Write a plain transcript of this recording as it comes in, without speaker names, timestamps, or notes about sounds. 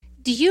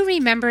Do you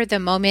remember the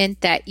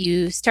moment that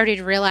you started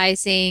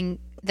realizing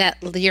that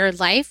your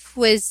life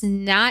was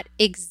not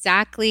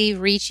exactly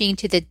reaching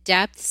to the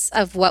depths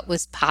of what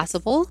was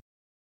possible?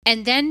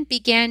 And then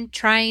began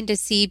trying to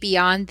see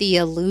beyond the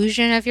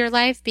illusion of your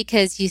life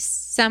because you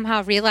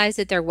somehow realized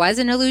that there was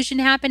an illusion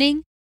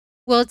happening?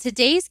 Well,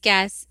 today's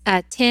guests,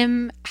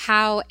 Tim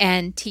Howe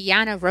and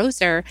Tiana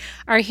Roser,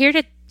 are here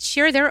to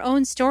share their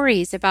own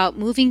stories about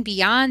moving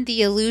beyond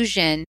the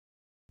illusion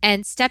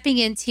and stepping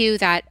into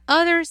that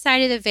other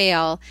side of the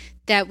veil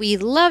that we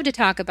love to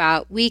talk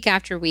about week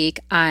after week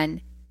on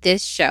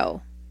this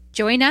show.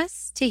 Join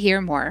us to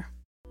hear more.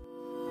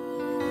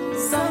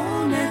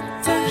 Soul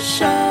Nectar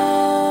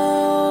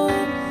Show,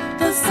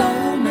 the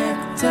Soul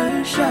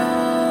Nectar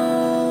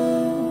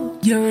Show.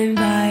 You're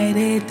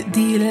invited,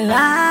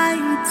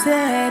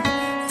 delighted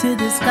to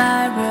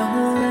discover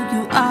who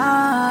you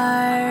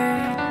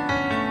are.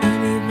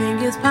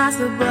 Anything is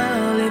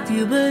possible if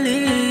you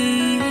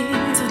believe.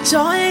 So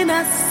join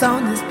us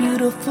on this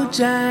beautiful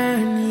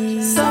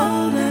journey.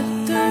 Soul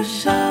Nectar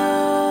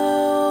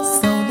Show,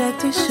 Soul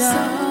Nectar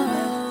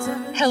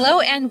Show. Hello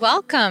and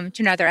welcome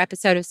to another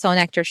episode of Soul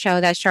Nectar Show,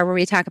 that show where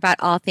we talk about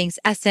all things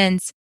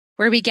essence,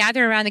 where we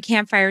gather around the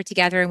campfire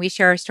together and we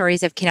share our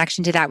stories of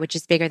connection to that which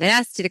is bigger than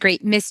us, to the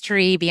great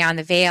mystery beyond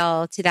the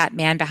veil, to that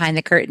man behind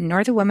the curtain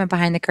or the woman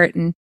behind the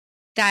curtain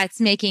that's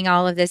making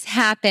all of this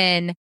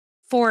happen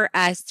for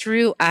us,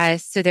 through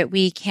us, so that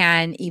we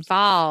can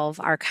evolve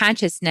our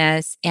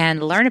consciousness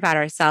and learn about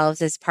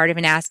ourselves as part of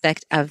an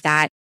aspect of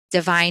that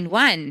divine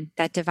one,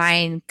 that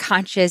divine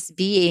conscious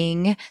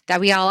being that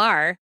we all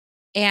are.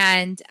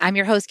 And I'm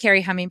your host,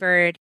 Carrie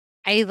Hummingbird.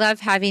 I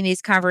love having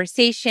these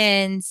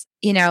conversations.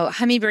 You know,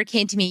 Hummingbird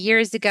came to me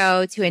years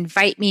ago to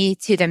invite me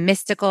to the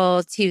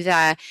mystical, to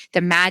the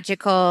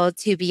magical,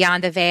 to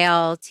beyond the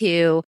veil,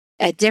 to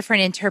a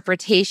different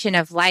interpretation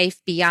of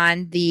life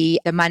beyond the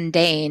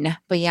mundane,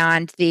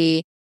 beyond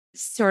the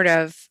sort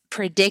of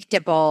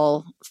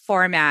predictable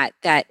format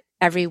that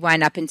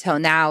everyone up until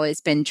now has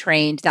been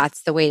trained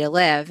that's the way to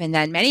live. And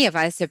then many of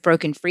us have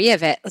broken free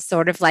of it,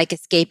 sort of like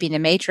escaping the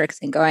matrix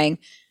and going,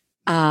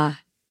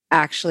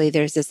 actually,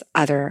 there's this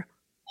other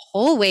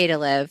whole way to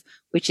live,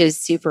 which is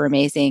super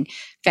amazing,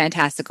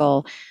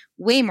 fantastical,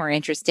 way more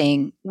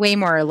interesting, way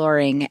more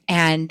alluring.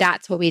 And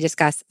that's what we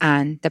discuss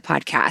on the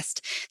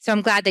podcast. So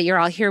I'm glad that you're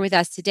all here with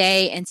us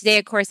today. And today,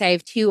 of course, I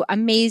have two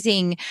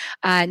amazing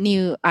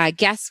new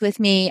guests with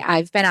me.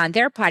 I've been on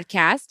their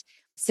podcast.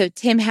 So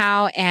Tim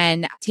Howe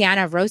and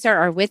Tiana Roser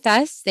are with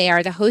us. They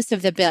are the hosts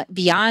of the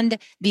Beyond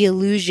the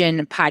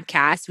Illusion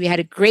podcast. We had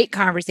a great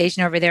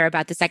conversation over there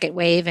about the second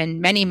wave and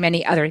many,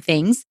 many other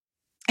things.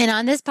 And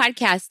on this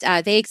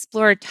podcast, they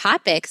explore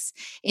topics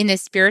in the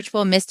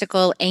spiritual,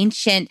 mystical,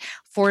 ancient,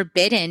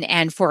 forbidden,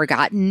 and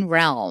forgotten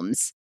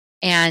realms.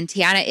 And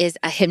Tiana is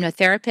a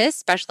hypnotherapist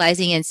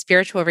specializing in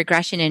spiritual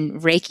regression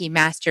and Reiki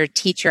master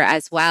teacher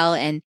as well.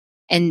 And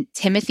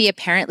Timothy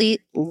apparently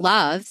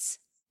loves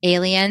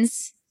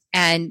aliens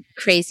and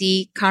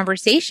crazy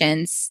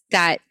conversations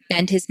that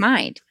bend his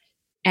mind.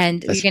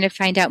 And you're going to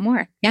find out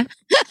more. Yeah.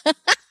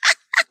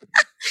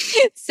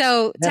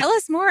 So tell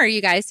us more,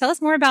 you guys. Tell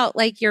us more about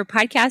like your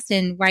podcast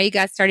and why you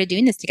guys started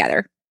doing this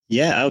together.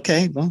 Yeah.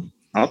 Okay. Well,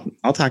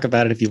 I'll talk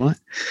about it if you want.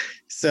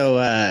 So,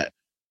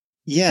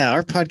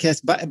 our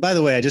podcast, by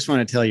the way, I just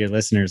want to tell your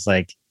listeners,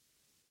 like,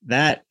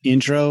 that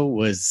intro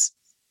was,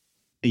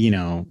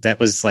 that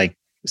was like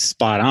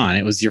spot on.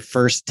 It was your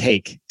first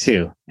take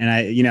too. And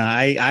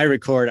I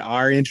record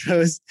our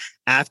intros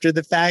after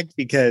the fact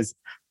because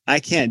I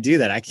can't do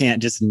that. I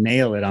can't just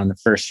nail it on the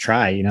first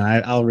try.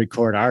 I'll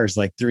record ours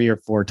like 3 or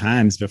 4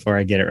 times before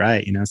I get it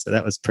right. So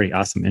that was pretty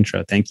awesome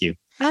intro. Thank you.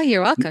 Oh,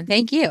 you're welcome.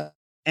 Thank you.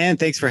 And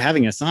thanks for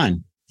having us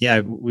on. Yeah,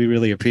 we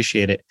really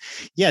appreciate it.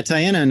 Yeah,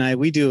 Tiana and I,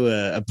 we do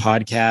a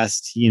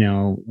podcast.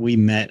 We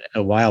met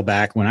a while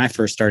back when I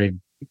first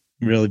started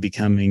really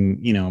becoming,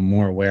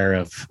 more aware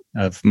of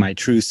my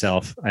true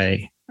self.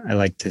 I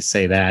like to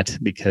say that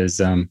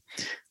because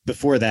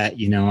before that,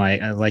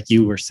 I like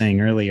you were saying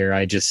earlier,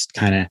 I just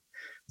kind of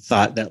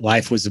thought that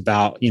life was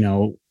about,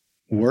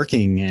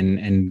 working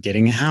and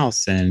getting a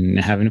house and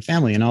having a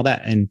family and all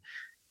that. And,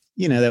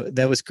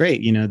 that was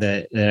great,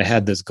 that I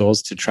had those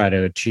goals to try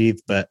to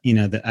achieve. But,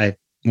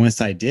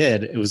 once I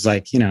did, it was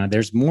like,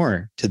 there's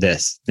more to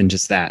this than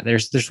just that.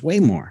 There's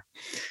way more.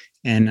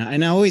 And I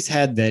always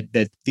had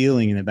that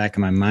feeling in the back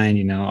of my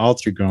mind, all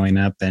through growing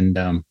up. And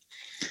I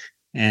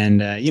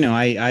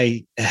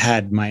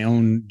had my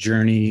own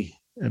journey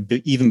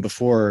even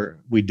before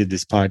we did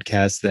this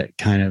podcast that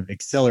kind of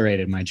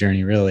accelerated my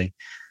journey, really.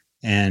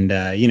 And,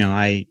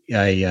 I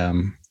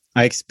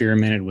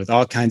experimented with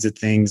all kinds of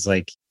things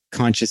like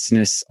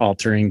consciousness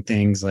altering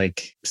things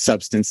like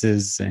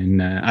substances.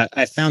 And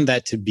I found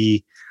that to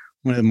be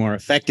one of the more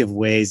effective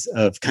ways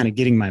of kind of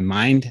getting my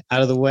mind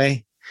out of the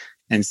way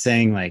and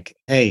saying like,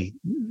 hey,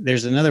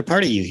 there's another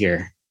part of you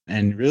here,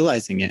 and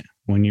realizing it.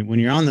 When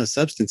you're on those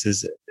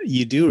substances,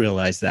 you do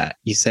realize that.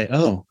 You say,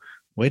 oh,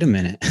 wait a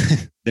minute,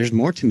 there's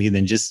more to me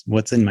than just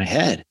what's in my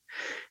head.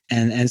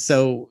 And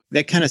so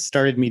that kind of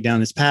started me down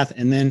this path.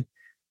 And then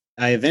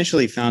I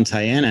eventually found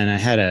Tiana, and I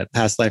had a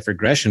past life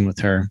regression with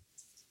her.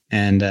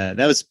 And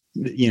that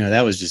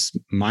was just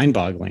mind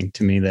boggling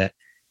to me, that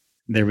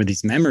there were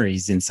these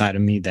memories inside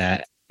of me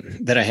that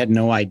I had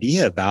no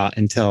idea about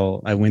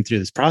until I went through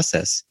this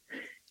process.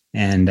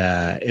 And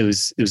it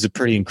was a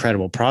pretty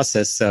incredible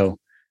process. So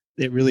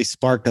it really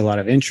sparked a lot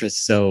of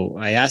interest. So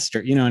I asked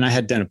her, and I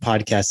had done a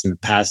podcast in the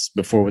past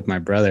before with my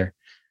brother.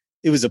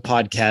 It was a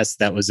podcast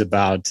that was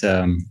about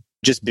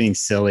just being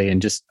silly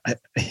and just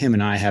him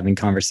and I having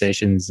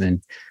conversations.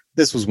 And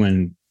this was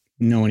when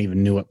no one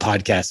even knew what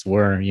podcasts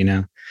were,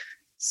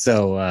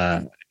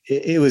 So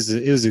it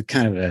was a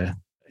kind of an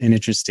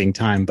interesting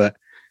time. But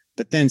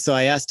then, so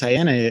I asked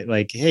Tiana,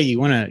 like, hey, you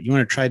want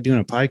to try doing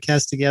a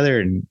podcast together?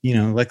 And,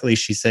 luckily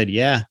she said,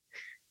 yeah.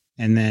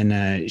 And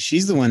then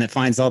she's the one that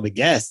finds all the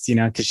guests,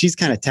 because she's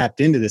kind of tapped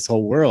into this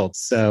whole world.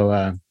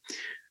 So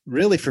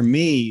really, for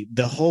me,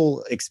 the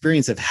whole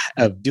experience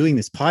of doing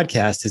this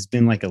podcast has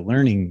been like a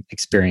learning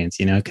experience,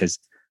 because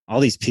all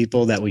these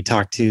people that we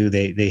talk to,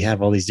 they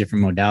have all these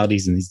different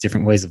modalities and these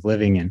different ways of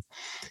living. And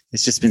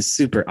it's just been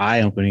super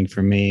eye-opening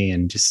for me,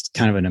 and just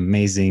kind of an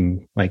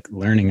amazing like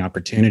learning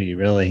opportunity,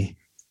 really.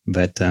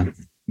 But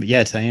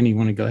yeah, Tiana, you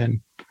want to go ahead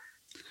and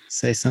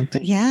say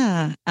something?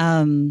 Yeah.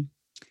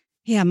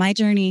 My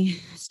journey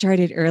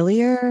started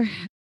earlier.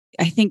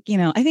 I think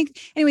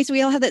anyway, so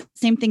we all have that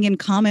same thing in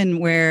common,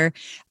 where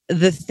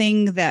the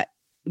thing that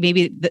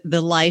maybe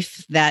the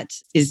life that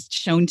is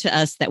shown to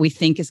us that we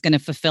think is going to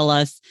fulfill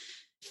us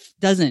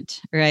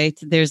doesn't, right?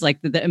 There's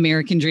like the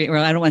American dream, or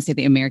I don't want to say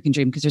the American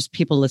dream, because there's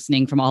people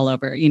listening from all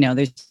over,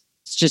 there's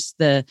just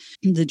the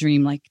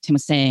dream, like Tim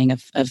was saying,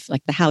 of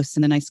like the house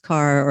and the nice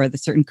car, or the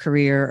certain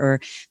career, or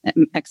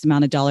X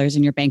amount of dollars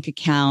in your bank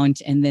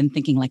account. And then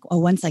thinking like, oh,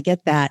 once I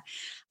get that,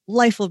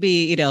 life will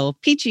be,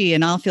 peachy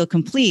and I'll feel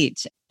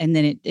complete. And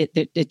then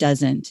it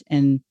doesn't.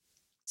 And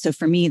so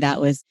for me, that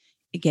was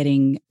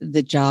getting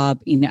the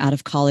job, out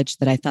of college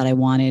that I thought I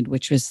wanted,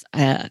 which was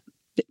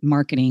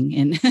marketing.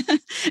 And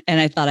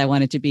and I thought I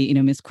wanted to be,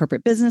 Miss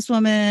Corporate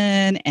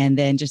Businesswoman, and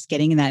then just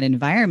getting in that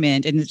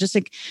environment. And it's just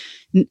like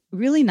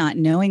really not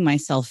knowing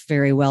myself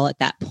very well at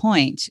that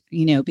point,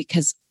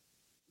 because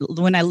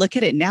when I look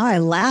at it now, I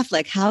laugh,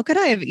 like, how could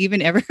I have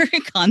even ever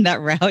gone that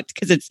route?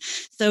 Because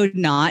it's so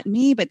not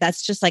me, but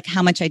that's just like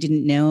how much I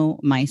didn't know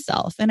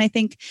myself. And I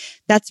think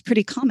that's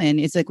pretty common,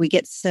 is like we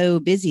get so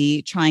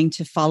busy trying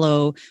to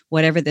follow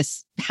whatever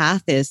this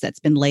path is that's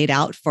been laid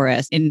out for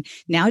us. And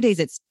nowadays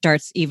it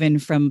starts even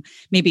from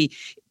maybe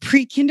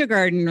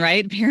pre-kindergarten,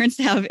 right? Parents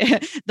have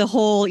the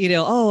whole,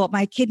 oh,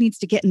 my kid needs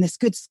to get in this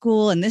good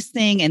school and this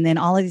thing. And then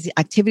all of these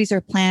activities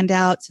are planned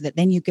out so that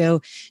then you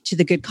go to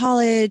the good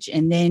college,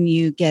 and then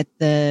you get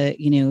the,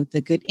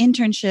 the good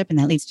internship, and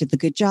that leads to the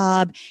good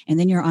job. And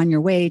then you're on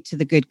your way to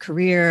the good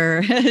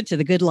career, to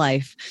the good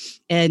life.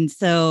 And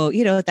so,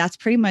 that's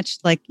pretty much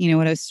like,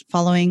 what I was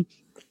following.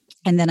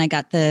 And then I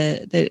got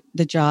the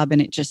job,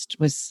 and it just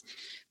was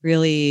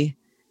really,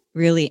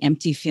 really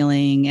empty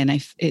feeling. And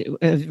I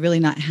was really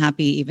not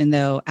happy, even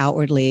though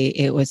outwardly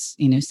it was,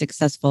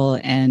 successful.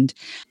 And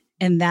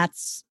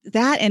that's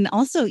that. And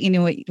also,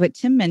 what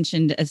Tim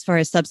mentioned as far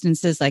as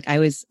substances, like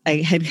I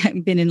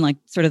had been in like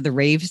sort of the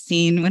rave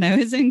scene when I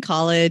was in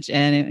college,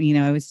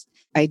 and,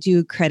 I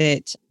do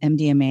credit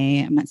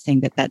MDMA. I'm not saying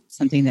that that's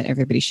something that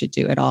everybody should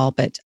do at all,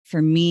 but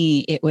for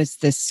me, it was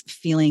this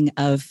feeling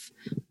of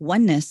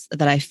oneness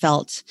that I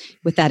felt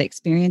with that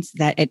experience,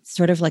 that it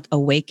sort of like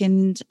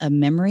awakened a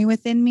memory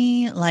within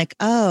me, like,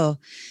 oh,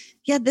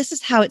 yeah, this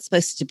is how it's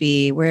supposed to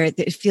be, where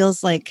it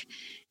feels like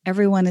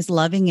everyone is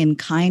loving and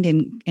kind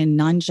and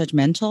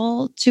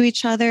non-judgmental to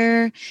each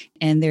other.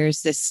 And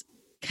there's this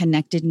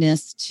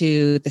connectedness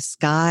to the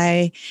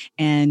sky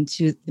and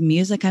to the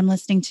music I'm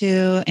listening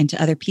to and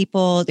to other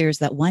people. There's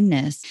that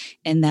oneness,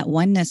 and that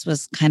oneness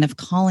was kind of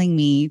calling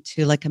me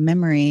to like a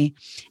memory.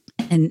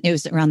 And it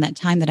was around that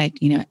time that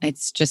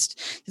it's just,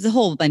 there's a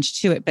whole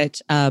bunch to it, but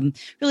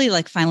really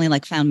like finally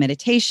like found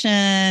meditation,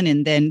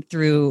 and then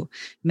through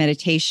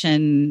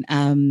meditation,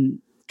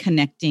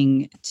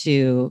 connecting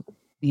to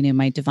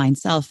my divine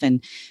self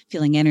and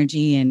feeling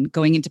energy and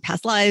going into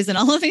past lives and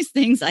all of these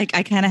things. I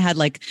kind of had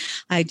like,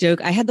 I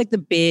joke, I had like the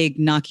big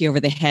knock you over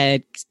the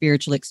head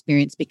spiritual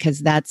experience,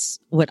 because that's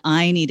what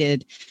I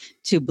needed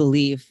to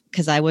believe.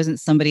 Because I'm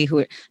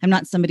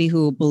not somebody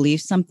who will believe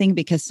something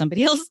because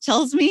somebody else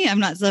tells me. I'm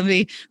not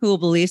somebody who will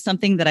believe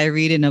something that I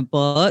read in a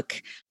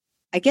book.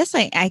 I guess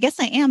I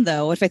am,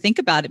 though, if I think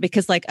about it,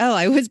 because like, oh,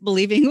 I was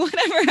believing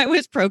whatever I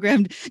was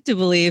programmed to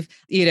believe,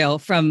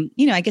 from,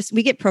 I guess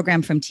we get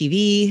programmed from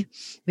TV,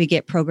 we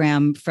get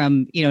programmed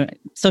from,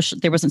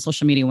 there wasn't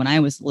social media when I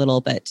was little,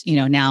 but,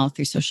 now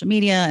through social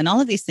media and all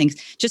of these things,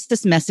 just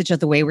this message of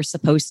the way we're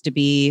supposed to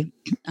be.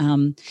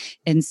 And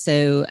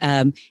so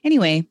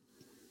anyway,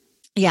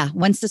 yeah,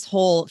 once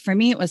for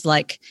me, it was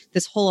like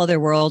this whole other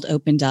world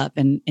opened up,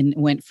 and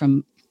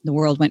the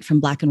world went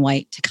from black and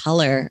white to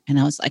color. And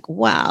I was like,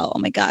 wow, oh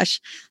my gosh,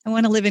 I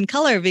want to live in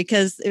color,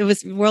 because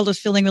the world was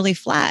feeling really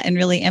flat and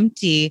really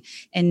empty.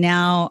 And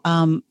now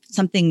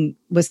something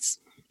was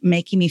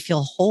making me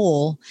feel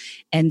whole.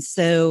 And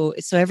so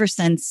ever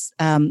since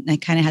I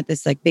kind of had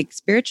this like big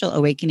spiritual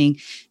awakening,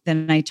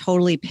 then I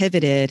totally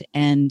pivoted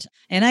and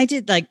I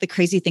did like the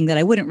crazy thing that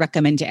I wouldn't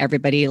recommend to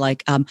everybody.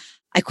 Like,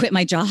 I quit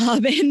my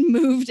job and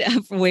moved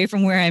away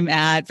from where I'm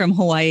at, from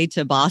Hawaii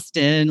to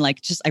Boston.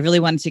 Like, just, I really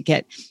wanted to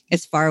get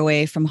as far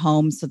away from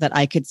home so that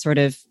I could sort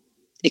of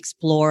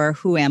explore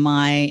who am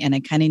I, and I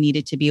kind of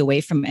needed to be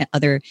away from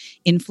other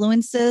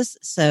influences.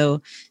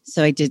 So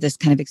I did this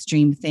kind of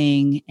extreme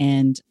thing,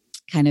 and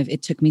kind of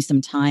it took me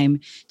some time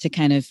to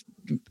kind of,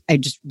 I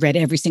just read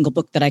every single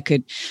book that I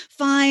could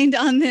find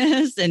on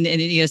this, and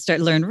start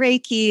learn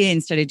Reiki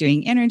and started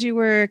doing energy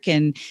work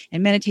and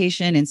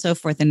meditation and so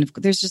forth. And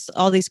there's just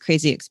all these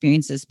crazy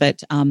experiences.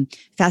 But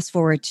fast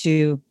forward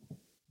to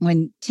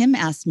when Tim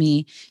asked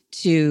me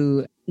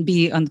to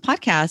be on the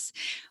podcast,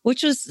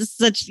 which was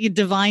such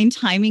divine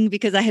timing,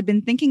 because I had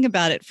been thinking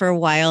about it for a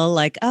while.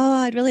 Like, oh,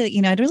 I'd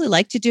really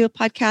like to do a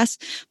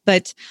podcast,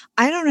 but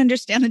I don't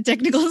understand the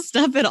technical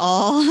stuff at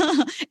all.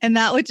 And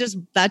that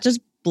just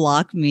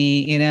blocked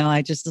me.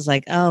 I just was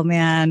like, oh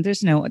man,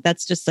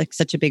 that's just like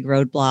such a big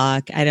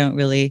roadblock. I don't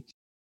really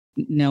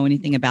know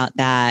anything about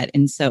that.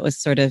 And so it was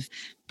sort of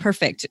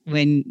perfect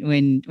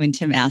when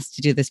Tim asked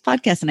to do this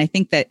podcast. And I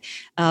think that,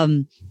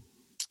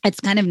 it's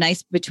kind of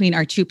nice between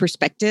our two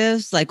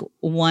perspectives. Like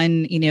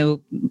one,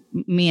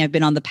 me, I've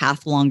been on the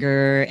path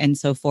longer and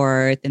so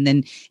forth. And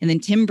then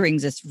Tim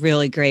brings this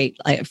really great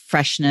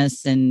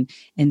freshness and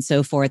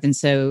so forth. And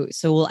so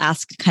we'll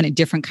ask kind of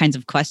different kinds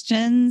of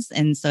questions.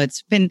 And so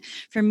it's been,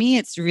 for me,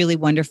 it's really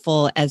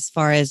wonderful as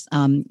far as,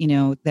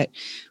 that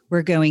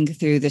we're going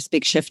through this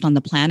big shift on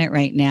the planet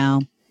right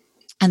now.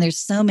 And there's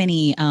so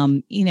many,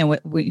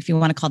 if you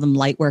want to call them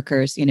light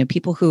workers,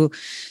 people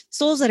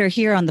souls that are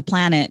here on the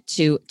planet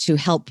to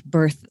help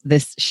birth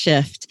this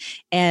shift.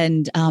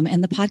 And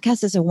the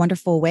podcast is a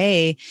wonderful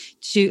way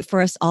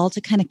for us all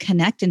to kind of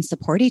connect and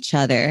support each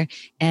other,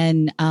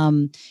 and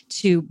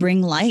to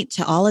bring light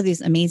to all of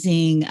these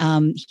amazing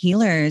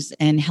healers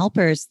and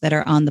helpers that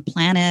are on the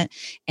planet,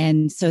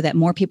 and so that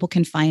more people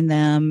can find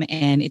them.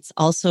 And it's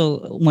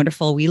also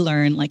wonderful. We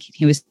learn, like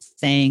he was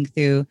saying,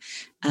 through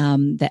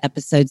the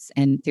episodes,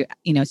 and through,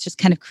 it's just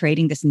kind of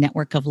creating this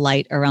network of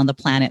light around the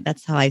planet.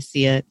 That's how I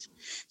see it.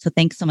 So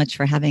thanks so much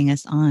for having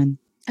us on.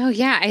 Oh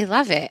yeah, I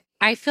love it.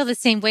 I feel the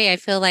same way. I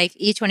feel like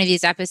each one of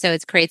these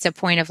episodes creates a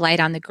point of light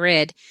on the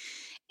grid,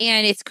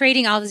 and it's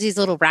creating all of these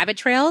little rabbit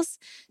trails,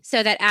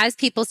 so that as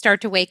people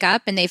start to wake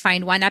up and they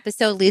find one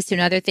episode leads to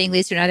another thing,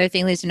 leads to another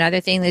thing, leads to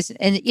another thing,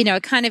 and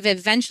it kind of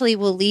eventually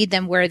will lead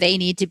them where they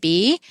need to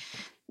be,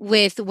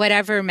 with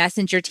whatever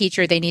messenger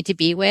teacher they need to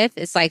be with.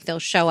 It's like they'll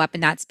show up in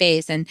that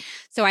space. And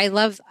so I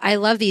love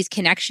these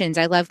connections.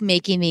 I love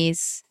making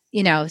these,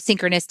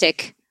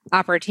 synchronistic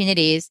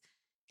opportunities.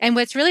 And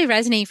what's really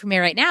resonating for me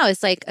right now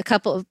is like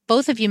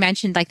both of you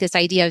mentioned like this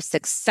idea of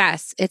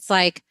success. It's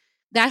like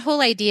that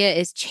whole idea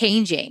is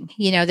changing,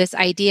 this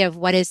idea of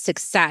what is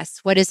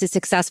success? What is a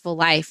successful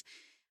life?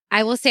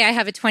 I will say I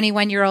have a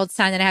 21-year-old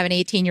son and I have an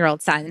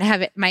 18-year-old son.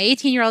 And my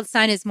 18-year-old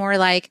son is more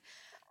like,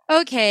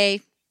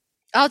 okay,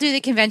 I'll do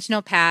the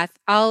conventional path.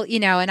 I'll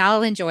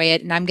enjoy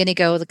it, and I'm going to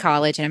go to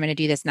college, and I'm going to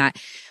do this and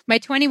that. My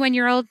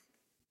 21-year-old,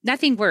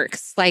 nothing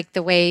works like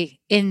the way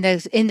in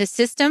the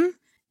system.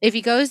 If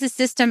he goes the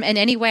system in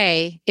any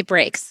way, it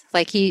breaks.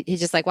 Like he's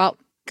just like, well,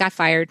 got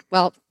fired.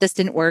 Well, this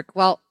didn't work.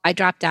 Well, I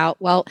dropped out.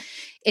 Well,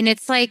 and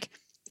it's like,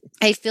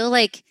 I feel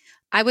like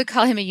I would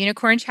call him a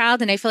unicorn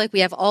child. And I feel like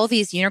we have all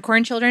these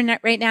unicorn children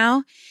right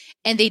now,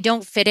 and they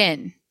don't fit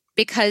in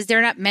because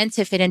they're not meant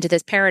to fit into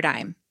this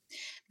paradigm.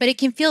 But it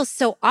can feel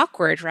so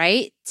awkward,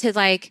 right? To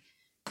like,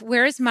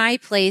 where's my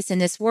place in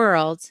this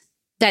world?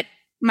 That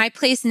my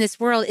place in this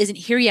world isn't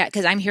here yet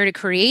because I'm here to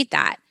create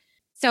that.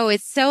 So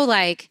it's so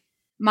like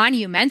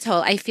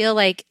monumental. I feel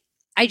like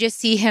I just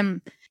see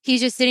him,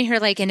 he's just sitting here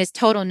like in his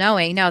total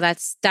knowing, no,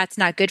 that's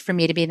not good for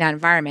me to be in that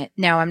environment.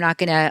 No, I'm not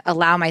going to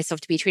allow myself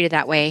to be treated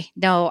that way.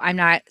 No, I'm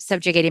not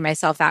subjugating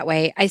myself that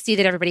way. I see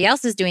that everybody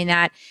else is doing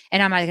that,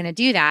 and I'm not going to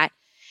do that.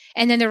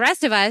 And then the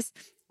rest of us,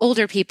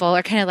 older people,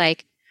 are kind of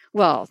like,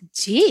 well,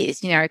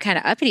 geez, are kind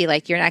of uppity.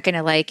 Like, you're not going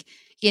to like,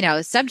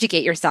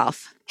 subjugate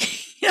yourself,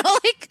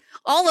 like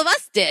all of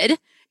us did,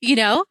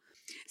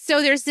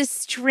 So there's this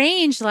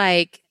strange,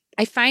 like,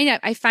 I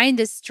find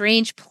this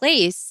strange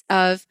place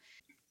of,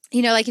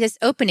 like this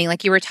opening,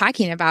 like you were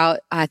talking about,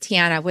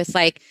 Tiana, with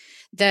like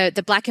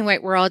the black and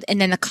white world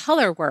and then the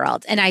color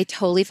world. And I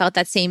totally felt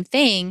that same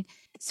thing.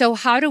 So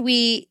how do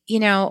we,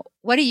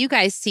 what do you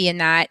guys see in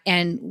that?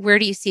 And where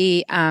do you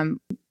see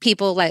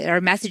people like our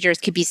messengers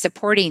could be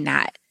supporting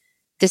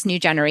this new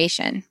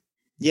generation?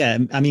 Yeah.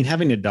 I mean,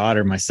 having a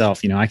daughter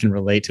myself, I can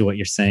relate to what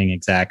you're saying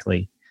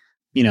exactly.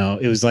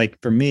 It was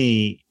like, for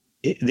me,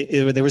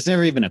 there was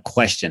never even a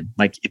question,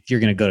 like if you're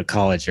going to go to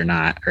college or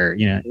not, or,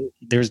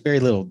 there was very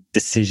little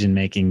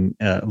decision-making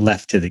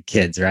left to the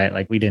kids, right?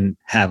 Like we didn't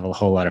have a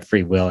whole lot of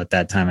free will at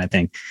that time, I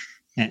think,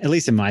 at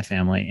least in my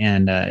family.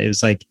 And it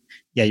was like,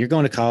 yeah, you're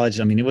going to college.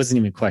 I mean, it wasn't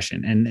even a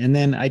question. And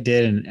then I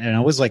did, and I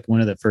was like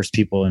one of the first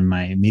people in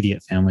my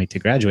immediate family to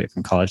graduate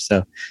from college.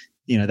 So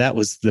that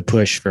was the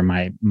push for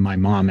my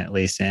mom, at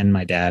least, and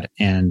my dad.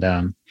 And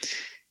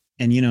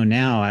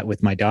now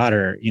with my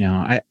daughter,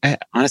 I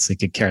honestly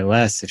could care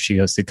less if she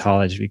goes to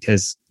college,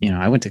 because,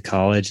 I went to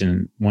college,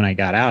 and when I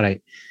got out,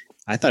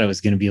 I thought it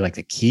was going to be like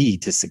the key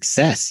to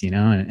success,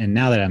 and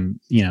now that I'm,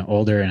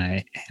 older,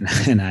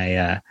 and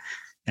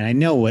I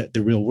know what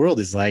the real world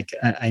is like,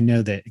 I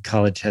know that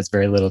college has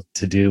very little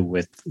to do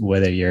with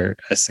whether you're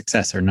a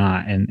success or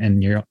not.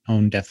 And your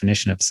own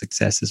definition of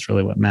success is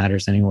really what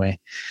matters anyway.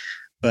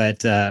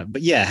 But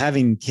yeah,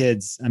 having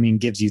kids,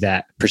 gives you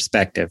that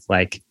perspective,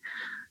 like,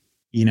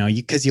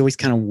 because you always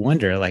kind of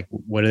wonder, like,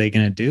 what are they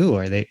going to do?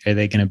 Are they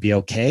going to be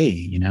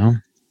okay?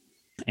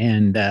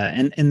 And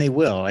they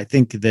will. I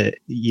think that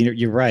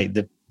you're right.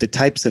 The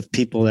types of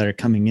people that are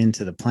coming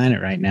into the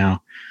planet right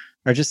now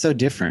are just so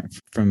different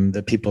from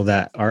the people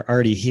that are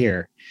already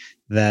here,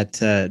 that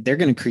they're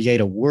going to create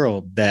a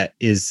world that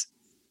is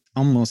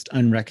almost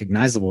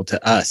unrecognizable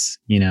to us,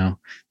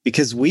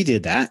 because we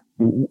did that.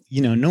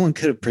 No one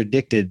could have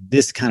predicted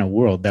this kind of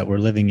world that we're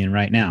living in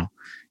right now,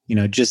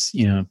 just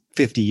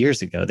 50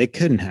 years ago. They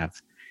couldn't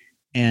have.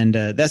 And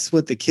that's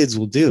what the kids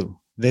will do.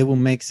 They will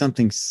make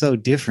something so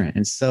different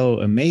and so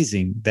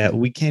amazing that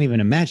we can't even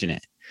imagine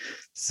it.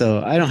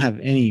 So I don't have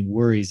any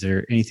worries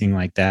or anything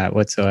like that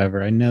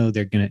whatsoever. I know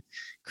they're going to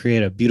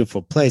create a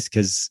beautiful place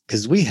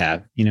because we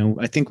have,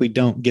 I think we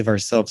don't give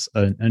ourselves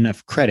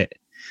enough credit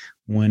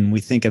when we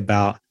think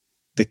about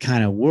the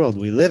kind of world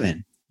we live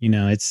in.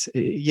 It's,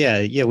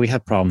 yeah, we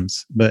have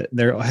problems, but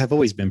there have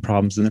always been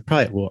problems, and there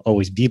probably will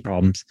always be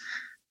problems.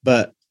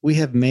 But we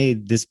have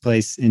made this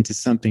place into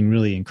something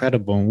really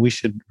incredible, and we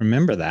should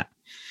remember that.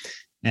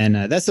 And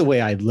that's the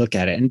way I look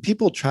at it. And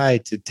people try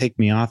to take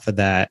me off of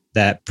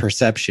that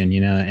perception,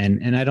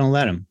 and I don't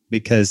let them,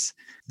 because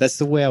that's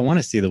the way I want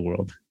to see the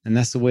world. And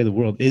that's the way the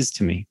world is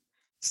to me.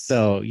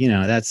 So,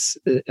 that's,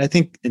 I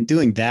think in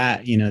doing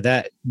that,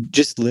 that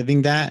just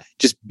living that,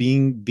 just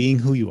being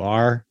who you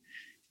are,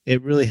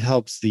 it really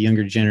helps the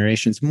younger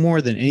generations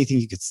more than anything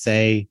you could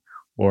say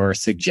or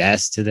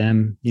suggest to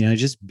them.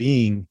 Just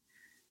being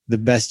the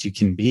best you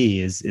can be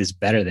is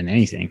better than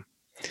anything.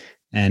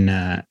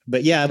 And,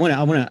 but yeah, I want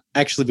to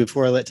actually,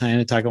 before I let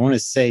Tiana talk, I want to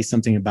say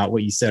something about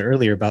what you said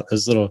earlier about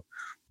those little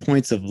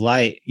points of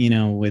light,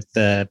 with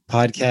the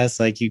podcast,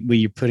 like when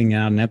you're putting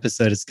out an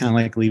episode, it's kind of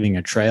like leaving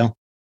a trail.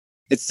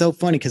 It's so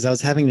funny because I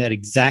was having that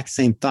exact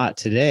same thought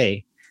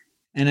today.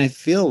 And I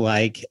feel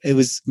like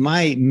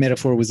my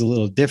metaphor was a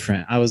little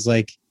different. I was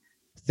like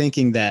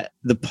thinking that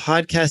the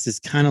podcast is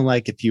kind of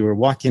like if you were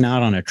walking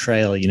out on a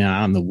trail,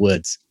 out in the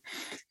woods,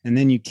 and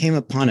then you came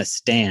upon a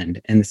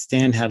stand, and the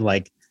stand had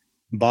like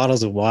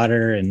bottles of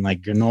water and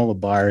like granola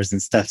bars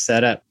and stuff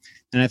set up.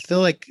 And I feel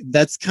like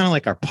that's kind of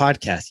like our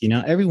podcast.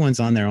 Everyone's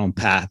on their own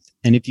path.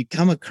 And if you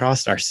come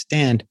across our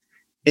stand,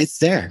 it's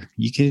there.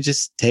 You can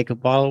just take a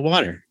bottle of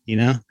water,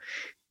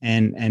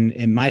 and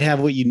it might have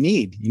what you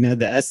need,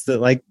 that's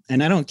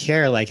and I don't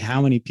care like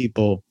how many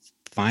people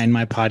find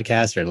my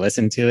podcast or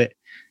listen to it.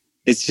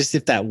 It's just,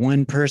 if that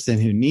one person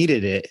who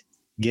needed it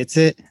gets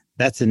it,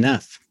 that's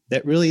enough.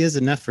 That really is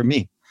enough for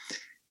me.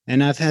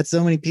 And I've had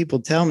so many people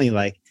tell me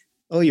like,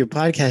 oh, your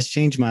podcast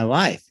changed my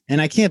life. And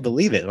I can't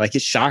believe it. Like,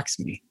 it shocks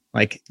me.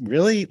 Like,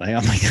 really? Like,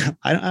 I'm like,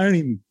 I don't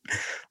even,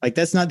 like,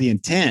 that's not the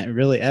intent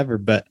really ever,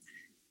 but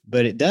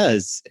it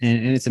does.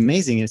 And it's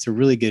amazing. It's a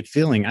really good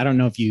feeling. I don't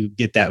know if you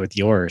get that with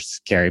yours,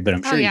 Carrie, but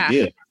I'm sure you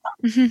do.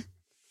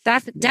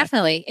 Mm-hmm.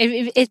 Definitely.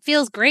 It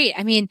feels great.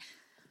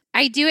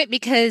 I do it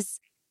because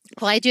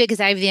I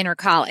have the inner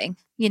calling.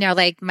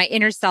 Like my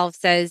inner self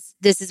says,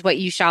 this is what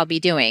you shall be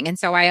doing. And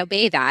so I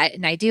obey that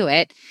and I do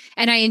it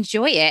and I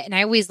enjoy it. And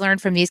I always learn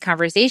from these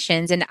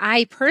conversations. And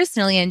I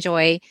personally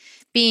enjoy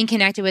being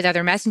connected with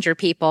other messenger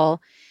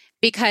people,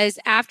 because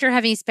after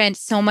having spent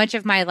so much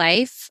of my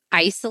life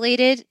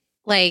isolated,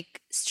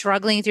 like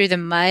struggling through the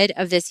mud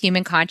of this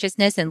human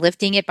consciousness and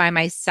lifting it by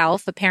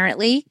myself,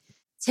 apparently,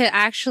 to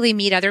actually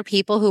meet other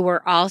people who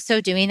were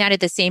also doing that at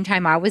the same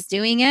time I was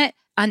doing it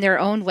on their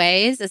own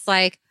ways, it's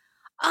like,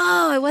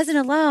 oh, I wasn't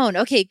alone.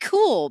 Okay,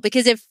 cool.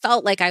 Because it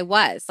felt like I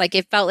was. Like,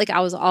 it felt like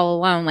I was all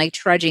alone, like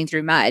trudging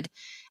through mud.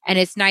 And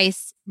it's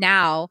nice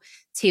now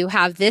to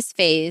have this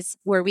phase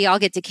where we all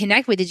get to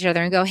connect with each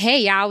other and go, hey,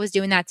 yeah, I was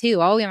doing that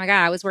too. Oh, my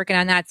God, I was working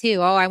on that too.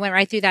 Oh, I went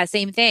right through that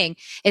same thing.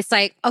 It's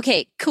like,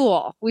 okay,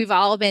 cool. We've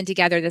all been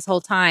together this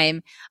whole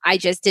time. I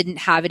just didn't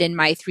have it in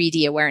my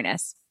 3D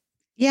awareness.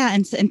 Yeah.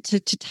 And to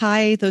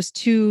tie those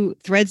two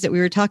threads that we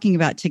were talking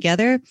about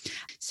together.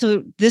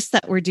 So this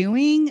that we're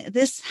doing,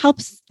 this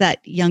helps that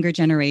younger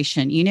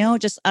generation,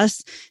 just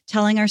us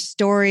telling our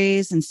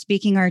stories and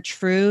speaking our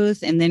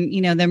truth. And then,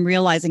 them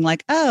realizing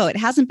like, oh, it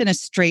hasn't been a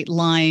straight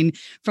line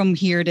from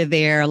here to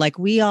there. Like,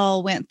 we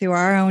all went through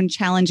our own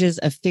challenges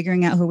of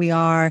figuring out who we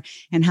are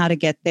and how to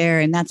get there.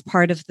 And that's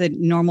part of the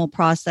normal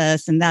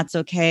process. And that's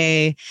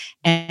okay.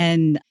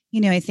 And,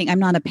 I think I'm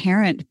not a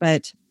parent,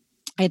 but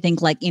I think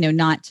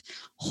not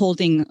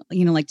holding,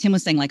 like Tim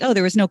was saying, like, oh,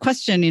 there was no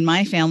question in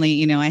my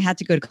family, I had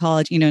to go to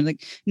college,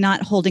 like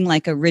not holding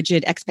like a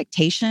rigid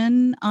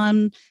expectation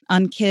on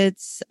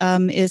kids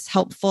is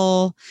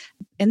helpful.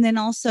 And then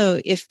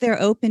also, if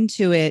they're open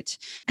to it,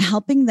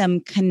 helping them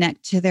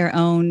connect to their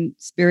own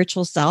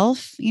spiritual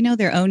self,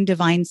 their own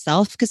divine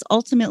self, because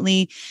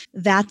ultimately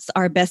that's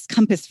our best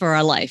compass for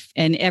our life.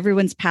 And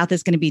everyone's path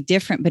is going to be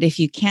different. But if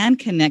you can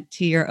connect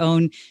to your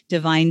own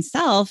divine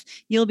self,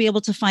 you'll be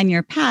able to find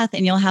your path,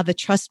 and you'll have a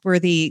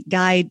trustworthy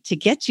guide to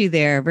get you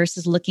there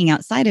versus looking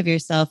outside of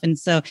yourself. And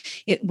so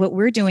what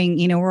we're doing,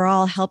 we're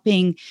all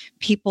helping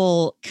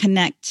people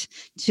connect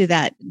to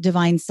that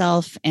divine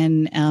self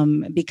and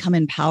become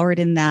empowered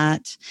in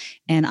that.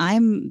 And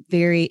I'm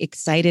very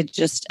excited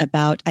just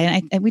about,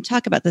 and we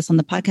talk about this on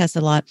the podcast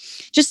a lot,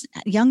 just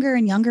younger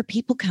and younger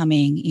people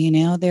coming,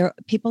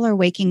 people are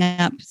waking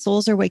up,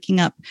 souls are waking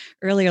up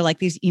earlier, like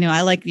these,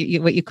 I like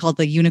what you call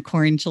the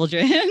unicorn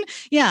children.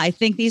 Yeah, I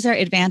think these are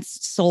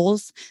advanced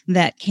souls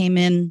that came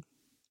in,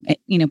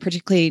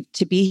 particularly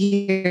to be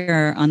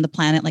here on the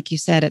planet, like you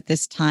said, at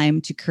this time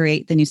to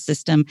create the new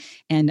system.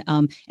 And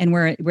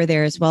we're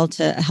there as well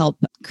to help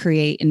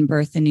create and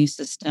birth a new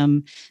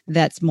system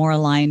that's more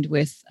aligned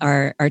with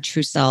our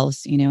true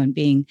selves, and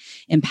being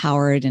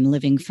empowered and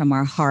living from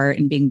our heart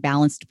and being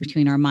balanced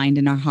between our mind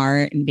and our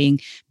heart and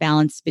being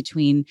balanced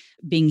between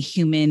being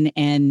human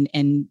and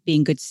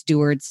being good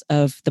stewards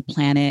of the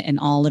planet and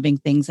all living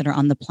things that are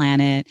on the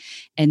planet.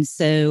 And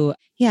so,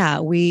 yeah,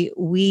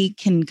 we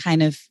can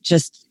kind of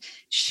just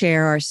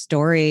share our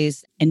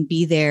stories and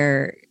be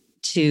there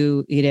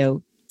to,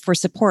 for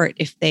support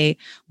if they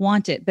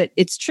want it. But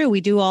it's true,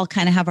 we do all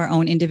kind of have our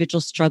own individual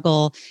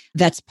struggle.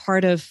 That's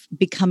part of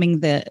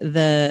becoming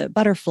the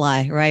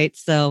butterfly, right?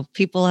 So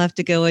people have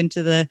to go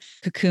into the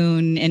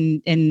cocoon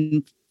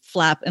and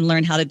flap and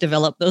learn how to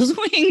develop those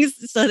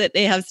wings so that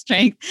they have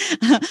strength.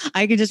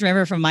 I can just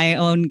remember from my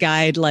own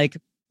guide, like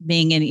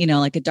being in,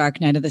 like a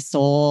dark night of the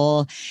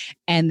soul.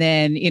 And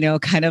then,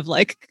 kind of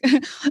like,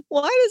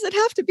 why does it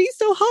have to be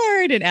so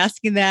hard? And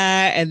asking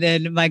that. And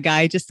then my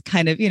guy just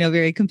kind of,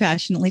 very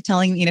compassionately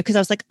telling me, because I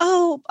was like,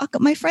 oh,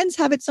 my friends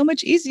have it so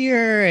much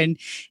easier. And,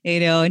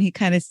 and he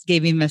kind of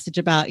gave me a message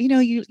about,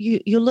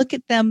 you look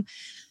at them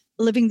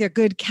living their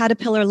good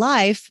caterpillar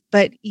life,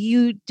 but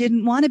you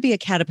didn't want to be a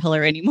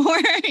caterpillar anymore.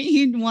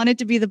 You wanted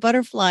to be the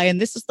butterfly. And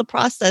this is the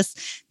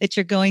process that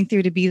you're going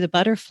through to be the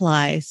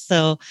butterfly.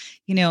 So,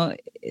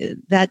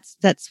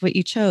 that's what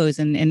you chose.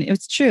 And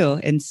it's true.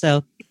 And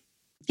so,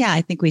 yeah,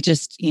 I think we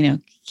just,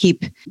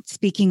 keep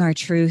speaking our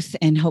truth,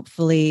 and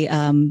hopefully,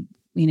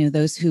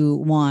 those who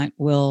want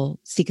will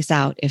seek us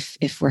out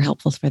if we're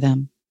helpful for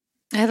them.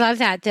 I love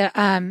that.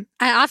 I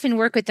often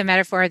work with the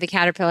metaphor of the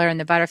caterpillar and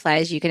the butterfly,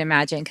 as you can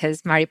imagine,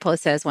 because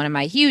Mariposa is one of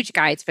my huge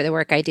guides for the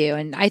work I do.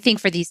 And I think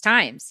for these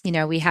times,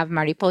 we have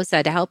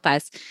Mariposa to help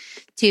us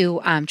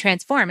to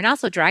transform, and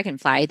also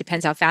dragonfly. It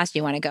depends how fast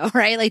you want to go,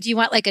 right? Like, do you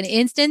want like an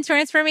instant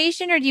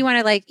transformation, or do you want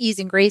to like ease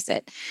and grace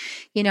it?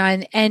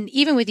 And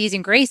even with ease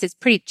and grace, it's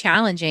pretty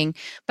challenging.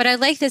 But I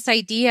like this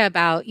idea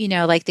about,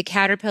 like the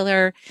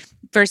caterpillar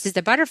versus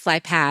the butterfly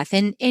path.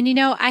 And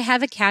I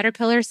have a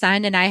caterpillar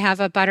son and I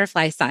have a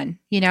butterfly son,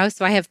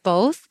 so I have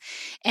both.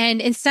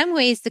 And in some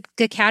ways,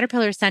 the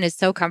caterpillar son is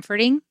so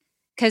comforting,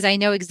 because I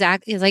know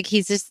exactly, like,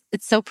 it's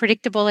so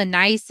predictable and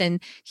nice. And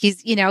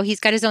he's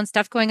got his own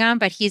stuff going on,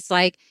 but he's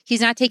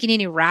not taking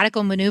any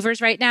radical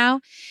maneuvers right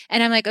now.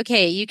 And I'm like,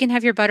 okay, you can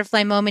have your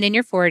butterfly moment in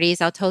your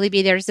 40s. I'll totally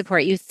be there to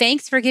support you.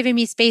 Thanks for giving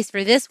me space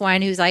for this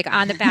one who's like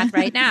on the path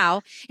right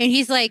now. And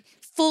he's like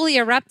fully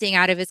erupting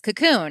out of his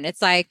cocoon.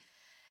 It's like,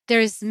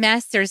 there's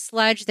mess, there's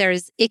sludge,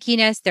 there's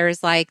ickiness,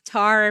 there's like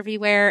tar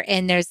everywhere.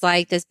 And there's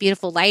like this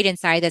beautiful light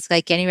inside that's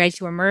like getting ready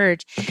to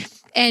emerge.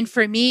 And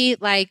for me,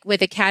 like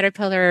with a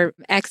caterpillar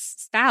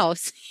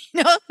ex-spouse,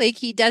 like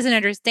he doesn't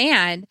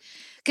understand,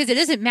 because it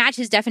doesn't match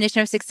his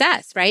definition of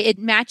success, right? It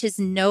matches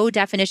no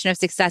definition of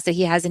success that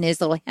he has in his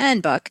little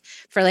handbook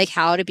for like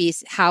how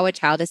a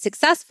child is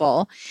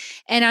successful.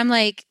 And I'm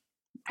like,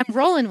 I'm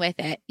rolling with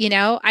it.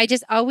 I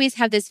just always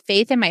have this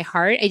faith in my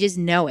heart. I just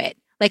know it.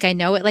 Like I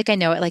know it, like I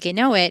know it, like I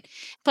know it.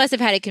 Plus,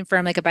 I've had it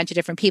confirmed like a bunch of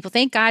different people.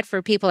 Thank God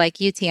for people like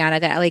you, Tiana,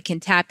 that like can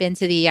tap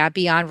into the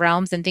beyond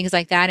realms and things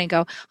like that and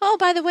go, oh,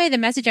 by the way, the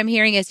message I'm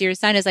hearing is your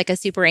son is like a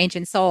super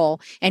ancient soul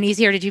and he's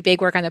here to do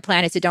big work on the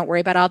planet. So don't worry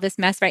about all this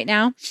mess right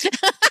now.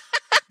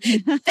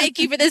 Thank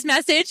you for this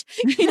message.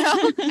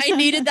 I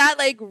needed that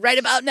like right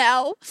about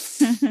now.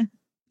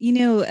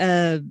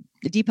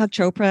 Deepak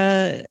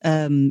Chopra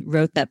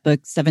wrote that book,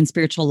 7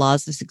 Spiritual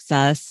Laws of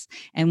Success.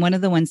 And one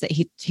of the ones that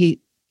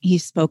he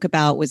spoke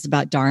about was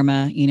about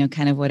Dharma,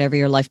 kind of whatever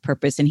your life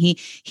purpose. And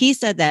he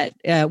said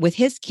that with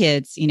his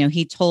kids,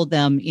 he told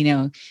them,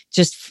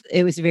 just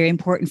it was very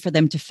important for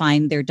them to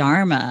find their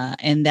Dharma,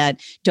 and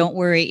that don't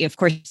worry. Of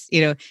course,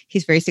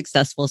 he's very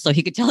successful, so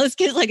he could tell his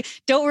kids like,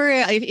 don't worry,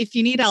 if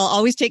you need, I'll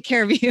always take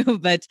care of you.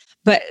 But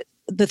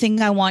the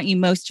thing I want you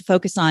most to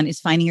focus on is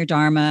finding your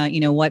dharma.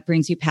 What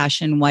brings you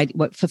passion?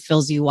 What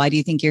fulfills you? Why do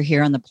you think you're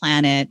here on the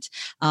planet?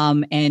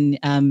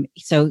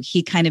 So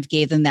he kind of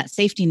gave them that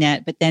safety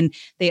net, but then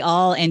they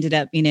all ended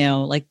up,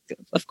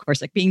 of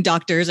course, like being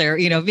doctors or,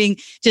 being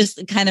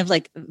just kind of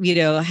like,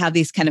 have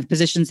these kind of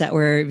positions that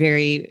were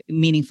very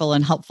meaningful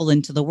and helpful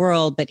into the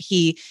world. But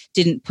he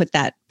didn't put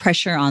that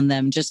pressure on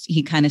them.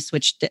 He kind of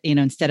switched,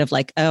 instead of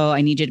like, oh,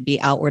 I need you to be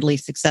outwardly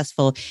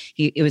successful.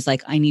 It was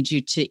like, I need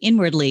you to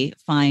inwardly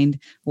find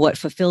what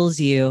fulfills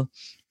you.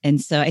 And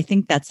so I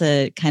think that's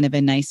a kind of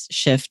a nice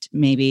shift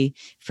maybe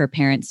for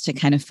parents to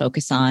kind of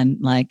focus on,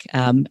 like,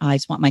 I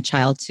just want my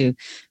child to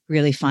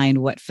really find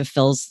what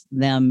fulfills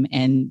them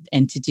and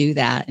to do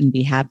that and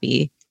be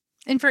happy.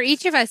 And for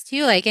each of us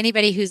too, like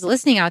anybody who's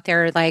listening out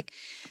there, like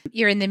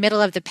you're in the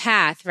middle of the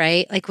path,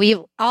 right? Like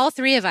all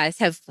three of us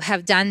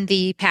have done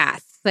the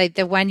path, like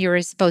the one you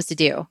were supposed to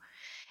do.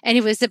 And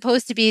it was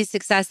supposed to be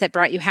success that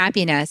brought you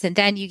happiness. And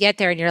then you get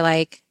there and you're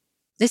like,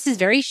 this is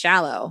very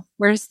shallow.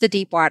 Where's the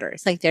deep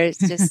waters? Like there's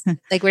just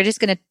like, we're just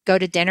going to go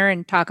to dinner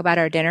and talk about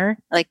our dinner.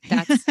 Like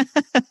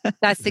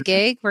that's the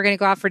gig. We're going to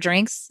go out for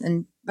drinks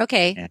and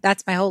okay,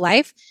 that's my whole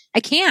life. I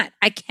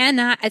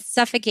cannot. It's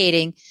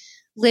suffocating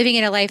living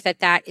in a life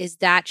that is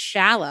that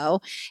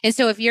shallow. And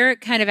so if you're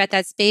kind of at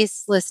that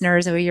space,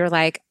 listeners, where you're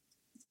like,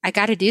 I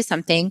got to do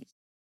something,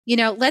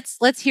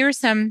 let's hear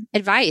some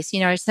advice,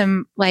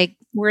 some like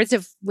words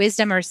of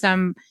wisdom or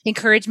some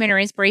encouragement or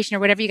inspiration or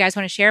whatever you guys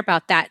want to share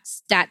about that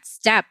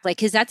step. Like,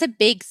 cause that's a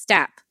big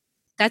step.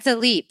 That's a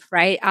leap,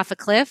 right? Off a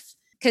cliff.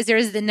 Cause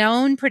there's the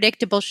known,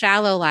 predictable,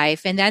 shallow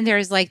life. And then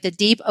there's like the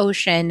deep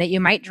ocean that you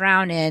might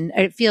drown in.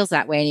 It feels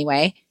that way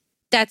anyway.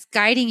 That's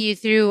guiding you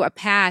through a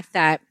path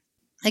that,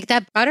 like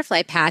that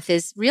butterfly path,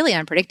 is really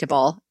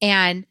unpredictable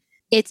and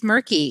it's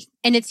murky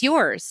and it's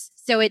yours.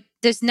 So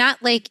there's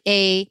not like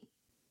a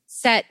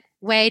set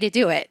way to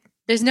do it.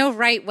 There's no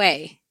right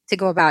way to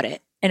go about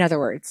it. In other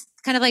words,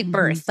 it's kind of like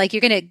birth. Like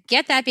you're going to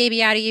get that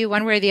baby out of you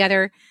one way or the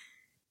other.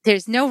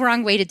 There's no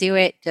wrong way to do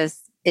it.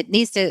 Just, it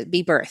needs to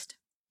be birthed.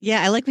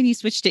 Yeah, I like when you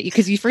switched it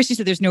because you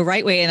said there's no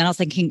right way. And then I was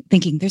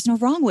thinking there's no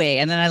wrong way.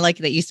 And then I like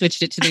that you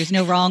switched it to there's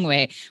no wrong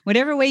way.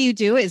 Whatever way you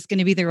do it is going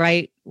to be the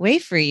right way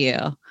for you.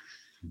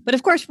 But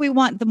of course, we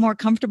want the more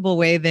comfortable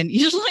way than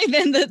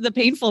the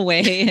painful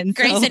way. And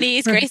grace and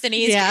ease, grace and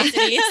ease, yeah. Grace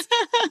and ease.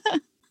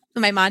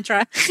 My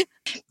mantra.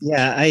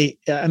 Yeah,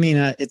 I mean,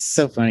 it's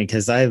so funny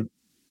because I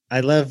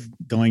love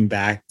going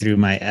back through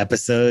my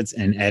episodes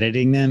and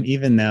editing them,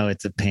 even though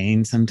it's a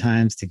pain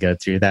sometimes to go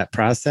through that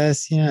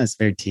process. It's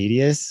very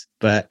tedious.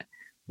 But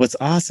what's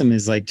awesome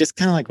is like, just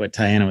kind of like what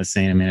Tiana was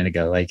saying a minute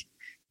ago, like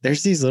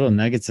there's these little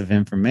nuggets of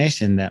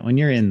information that when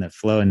you're in the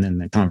flow and then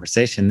the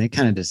conversation, they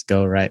kind of just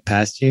go right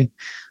past you.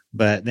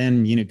 But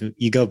then,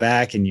 you go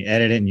back and you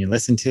edit it and you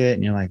listen to it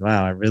and you're like,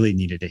 wow, I really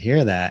needed to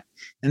hear that.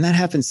 And that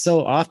happens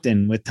so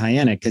often with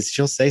Tiana because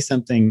she'll say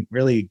something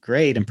really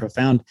great and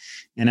profound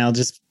and it'll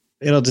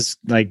just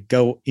like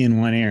go in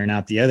one ear and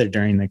out the other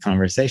during the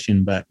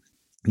conversation. But,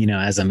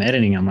 as I'm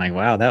editing, I'm like,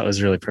 wow, that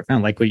was really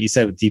profound. Like what you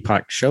said with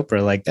Deepak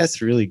Chopra, like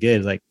that's really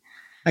good. Like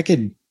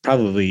I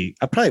probably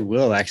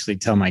will actually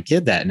tell my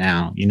kid that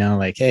now,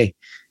 like, hey,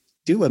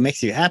 do what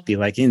makes you happy,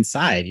 like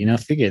inside,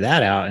 figure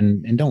that out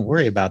and don't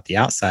worry about the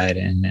outside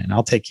and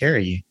I'll take care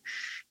of you.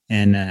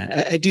 And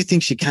I do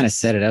think she kind of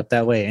set it up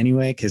that way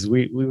anyway, because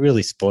we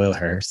really spoil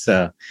her.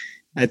 So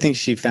I think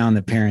she found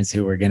the parents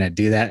who were going to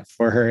do that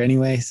for her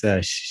anyway. So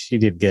she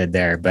did good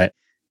there. But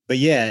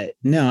yeah,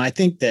 no, I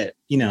think that,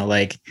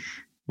 like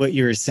what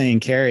you were saying,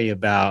 Carrie,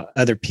 about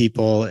other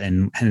people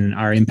and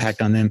our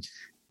impact on them.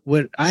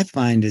 What I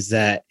find is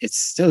that it's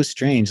so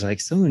strange.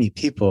 Like so many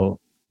people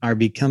are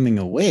becoming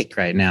awake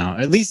right now,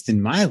 at least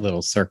in my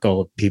little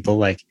circle of people.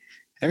 Like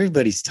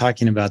everybody's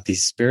talking about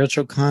these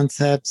spiritual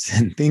concepts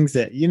and things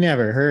that you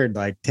never heard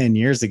like 10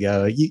 years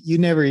ago. You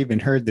never even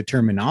heard the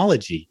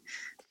terminology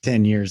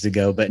 10 years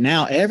ago, but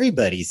now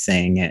everybody's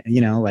saying it,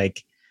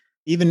 like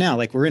even now,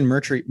 like we're in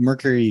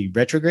Mercury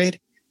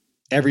retrograde,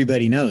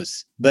 everybody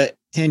knows. But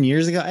 10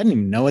 years ago, I didn't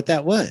even know what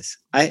that was.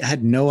 I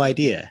had no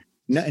idea.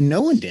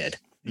 No one did,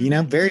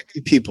 very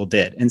few people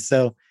did. And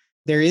so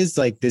there is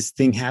like this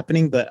thing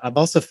happening, but I've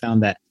also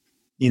found that,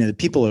 the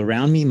people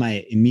around me,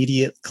 my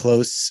immediate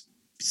close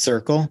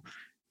circle,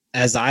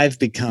 as I've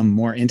become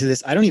more into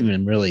this, I don't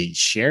even really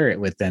share it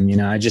with them.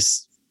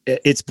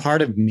 It's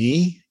part of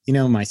me,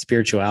 my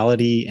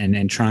spirituality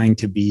and trying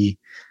to be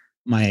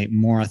my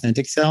more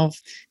authentic self.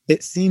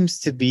 It seems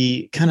to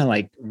be kind of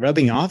like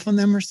rubbing off on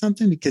them or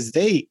something because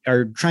they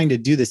are trying to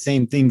do the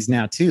same things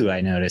now too,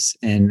 I notice.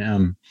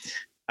 And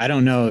I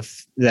don't know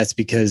if that's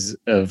because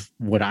of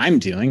what I'm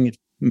doing,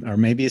 or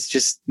maybe it's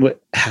just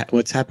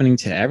what's happening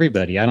to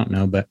everybody. I don't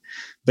know, but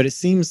it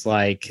seems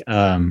like,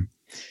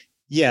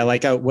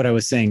 what I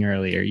was saying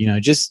earlier,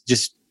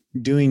 just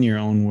doing your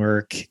own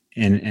work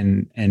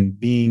and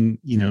being,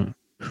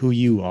 who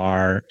you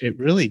are, it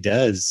really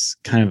does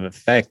kind of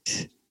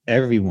affect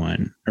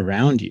everyone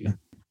around you.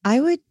 I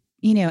would,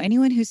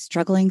 anyone who's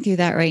struggling through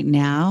that right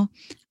now,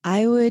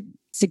 I would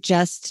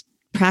suggest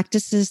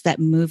practices that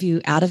move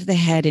you out of the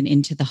head and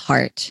into the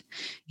heart.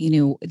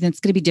 That's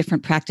going to be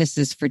different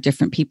practices for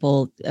different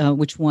people,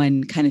 which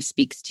one kind of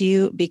speaks to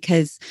you,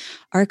 because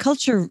our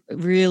culture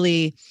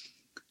really,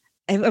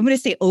 I'm going to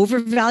say,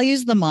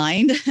 overvalues the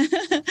mind.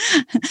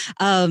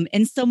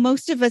 And so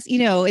most of us,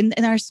 in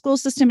our school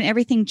system and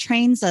everything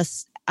trains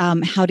us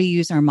how to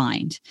use our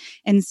mind.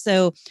 And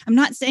so I'm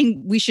not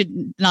saying we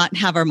should not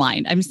have our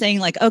mind. I'm saying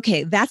like,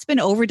 okay, that's been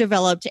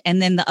overdeveloped.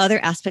 And then the other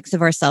aspects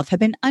of ourself have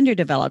been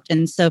underdeveloped.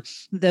 And so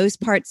those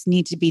parts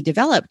need to be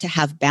developed to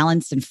have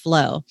balance and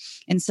flow.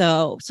 And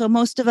so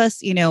most of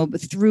us,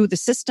 through the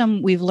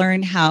system, we've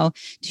learned how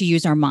to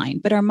use our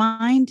mind, but our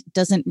mind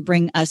doesn't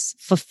bring us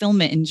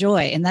fulfillment and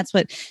joy. And that's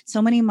what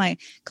so many of my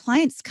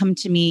clients come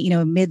to me,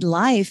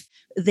 midlife.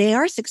 They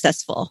are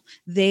successful.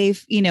 They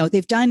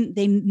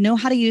know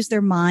how to use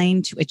their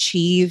mind to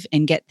achieve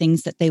and get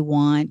things that they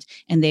want.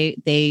 And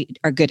they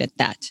are good at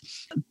that,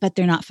 but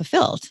they're not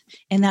fulfilled.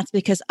 And that's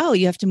because,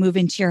 you have to move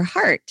into your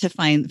heart to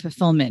find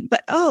fulfillment.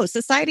 But,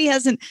 society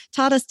hasn't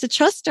taught us to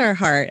trust our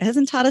heart. It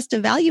hasn't taught us to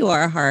value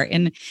our heart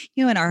and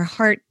our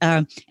heart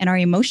and our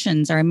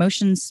emotions. Our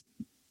emotions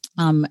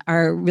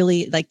are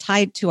really like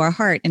tied to our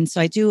heart. And so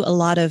I do a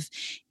lot of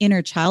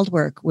inner child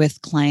work with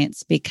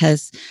clients,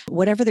 because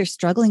whatever they're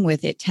struggling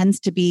with, it tends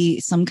to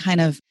be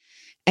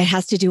it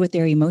has to do with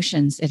their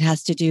emotions. It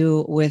has to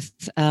do with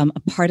a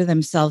part of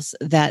themselves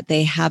that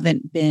they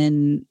haven't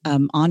been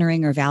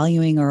honoring or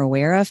valuing or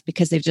aware of,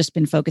 because they've just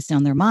been focused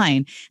on their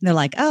mind. And they're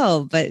like,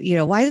 but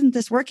why isn't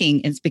this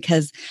working? It's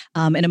because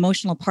an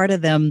emotional part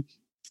of them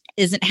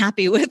isn't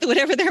happy with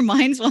whatever their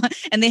minds want,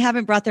 and they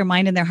haven't brought their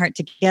mind and their heart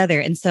together.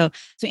 And so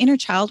inner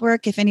child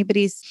work, if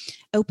anybody's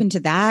open to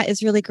that,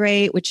 is really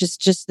great, which is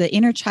just the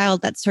inner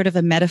child. That's sort of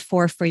a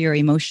metaphor for your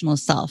emotional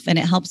self. And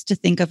it helps to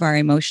think of our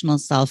emotional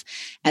self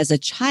as a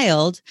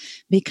child,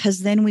 because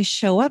then we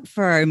show up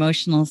for our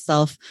emotional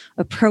self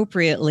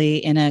appropriately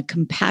in a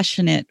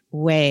compassionate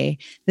way.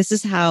 This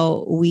is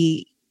how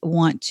we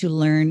want to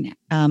learn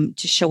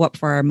to show up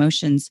for our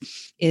emotions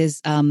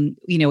is,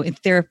 in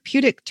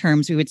therapeutic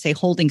terms, we would say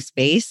holding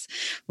space,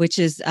 which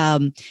is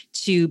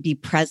to be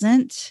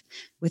present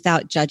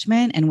without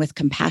judgment and with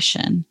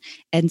compassion.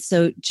 And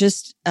so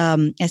just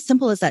as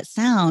simple as that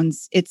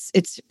sounds,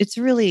 it's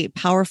really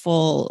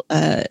powerful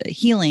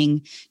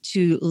healing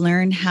to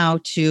learn how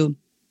to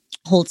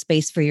hold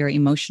space for your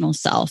emotional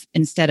self,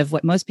 instead of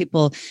what most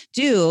people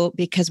do,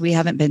 because we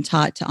haven't been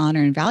taught to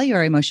honor and value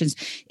our emotions,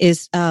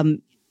 is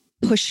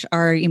push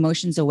our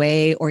emotions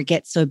away or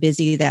get so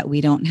busy that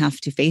we don't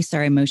have to face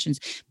our emotions,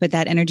 but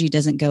that energy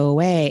doesn't go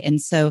away. And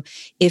so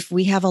if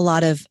we have a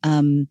lot of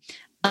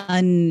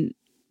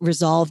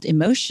unresolved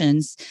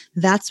emotions,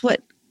 that's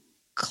what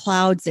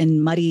clouds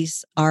and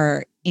muddies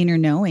our inner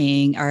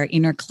knowing, our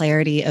inner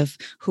clarity of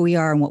who we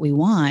are and what we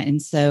want.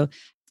 And so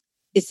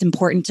it's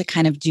important to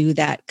kind of do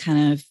that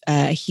kind of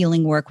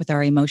healing work with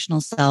our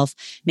emotional self,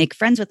 make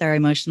friends with our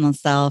emotional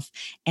self.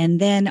 And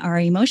then our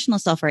emotional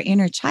self, our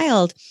inner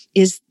child,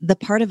 is the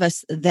part of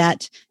us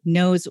that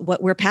knows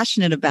what we're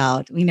passionate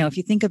about. If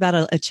you think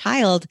about a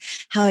child,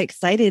 how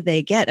excited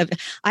they get.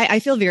 I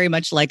feel very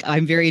much like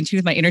I'm very in tune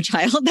with my inner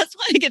child. That's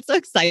why I get so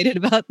excited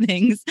about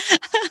things.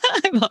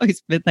 I've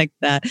always been like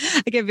that.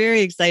 I get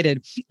very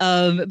excited.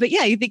 But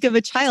yeah, you think of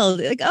a child,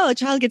 like, a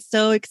child gets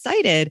so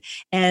excited.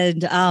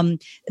 And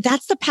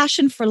that's the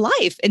passion for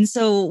life. And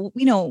so,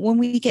 when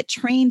we get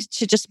trained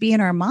to just be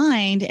in our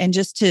mind and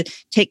just to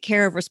take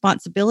care of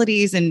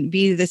responsibilities and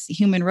be this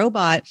human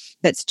robot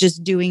that's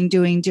just doing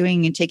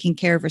and taking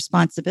care of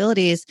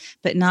responsibilities,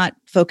 but not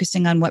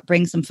focusing on what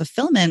brings them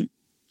fulfillment,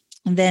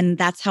 then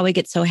that's how we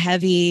get so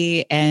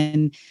heavy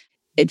and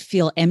it'd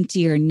feel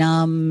empty or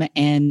numb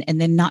and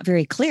then not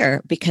very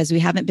clear, because we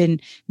haven't been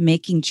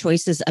making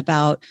choices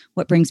about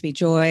what brings me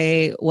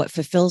joy, what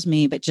fulfills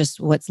me, but just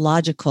what's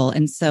logical.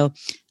 And so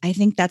I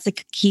think that's a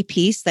key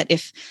piece that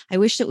I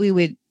wish that we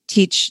would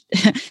teach,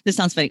 this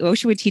sounds funny, I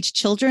wish we would teach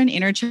children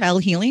inner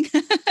child healing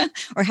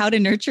or how to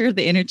nurture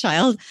the inner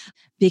child,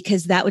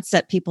 because that would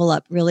set people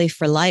up really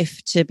for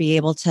life to be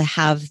able to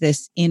have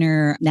this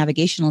inner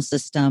navigational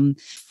system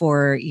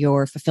for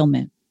your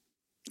fulfillment.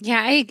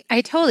 Yeah,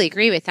 I totally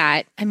agree with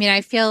that. I mean,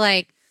 I feel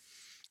like,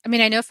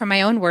 I know from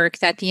my own work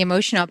that the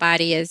emotional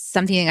body is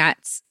something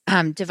that's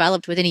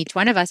developed within each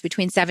one of us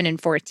between 7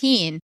 and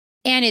 14.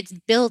 And it's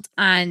built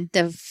on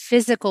the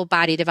physical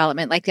body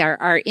development, like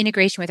our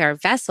integration with our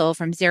vessel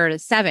from 0 to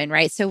 7,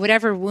 right? So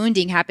whatever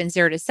wounding happens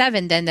 0 to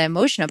 7, then the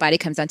emotional body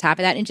comes on top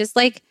of that and just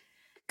like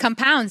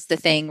compounds the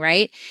thing,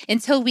 right?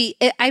 Until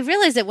I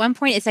realized at one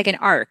point it's like an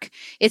arc.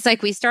 It's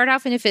like we start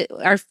off in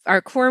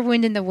our core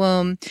wound in the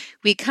womb,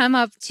 we come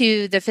up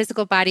to the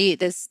physical body,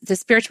 the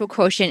spiritual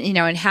quotient,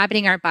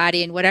 inhabiting our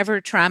body and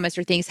whatever traumas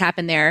or things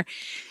happen there.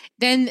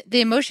 Then the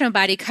emotional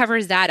body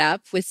covers that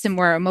up with some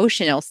more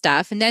emotional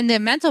stuff. And then the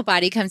mental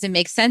body comes and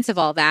makes sense of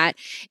all that.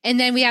 And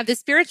then we have the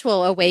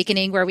spiritual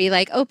awakening where we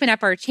like open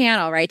up our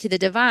channel, right, to the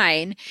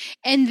divine.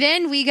 And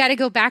then we got to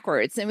go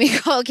backwards and we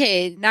go,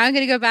 okay, now I'm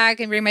going to go back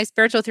and bring my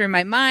spiritual through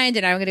my mind.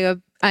 And I'm going to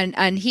go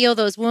heal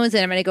those wounds,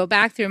 and I'm going to go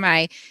back through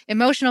my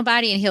emotional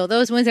body and heal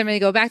those wounds. I'm going to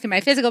go back through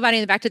my physical body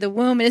and back to the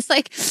womb. And it's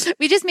like,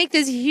 we just make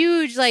this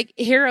huge like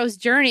hero's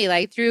journey,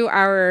 like through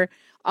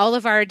all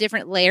of our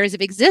different layers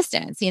of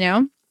existence,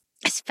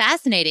 it's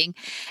fascinating.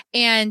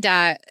 And,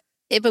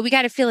 but we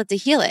got to feel it to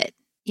heal it.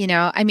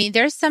 I mean,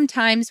 there's some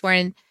times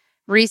when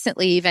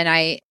recently, even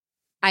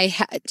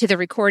to the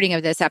recording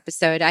of this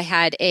episode, I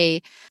had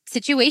a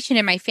situation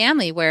in my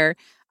family where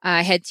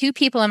I had two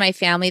people in my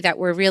family that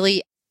were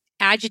really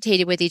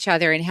agitated with each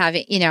other and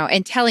having,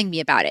 and telling me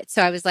about it.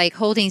 So I was like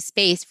holding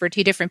space for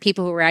two different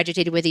people who were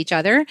agitated with each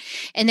other.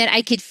 And then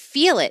I could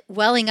feel it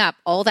welling up,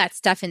 all that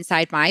stuff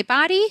inside my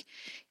body,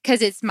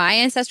 because it's my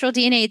ancestral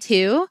DNA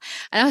too.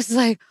 And I was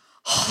like,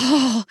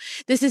 oh,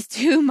 this is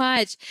too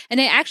much. And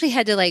I actually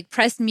had to like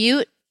press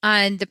mute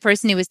on the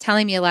person who was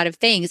telling me a lot of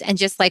things and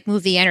just like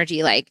move the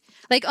energy, like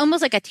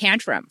almost like a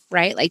tantrum,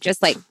 right? Like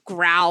just like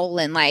growl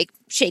and like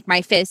shake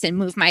my fists and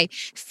move my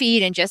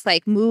feet and just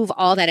like move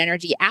all that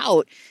energy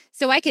out.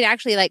 So I could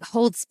actually like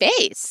hold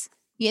space,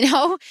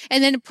 and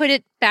then put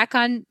it back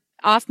on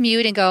off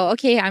mute and go,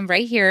 okay, I'm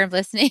right here. I'm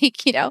listening,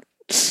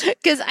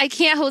 because I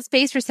can't hold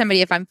space for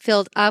somebody if I'm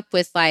filled up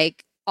with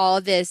like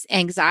all this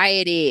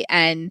anxiety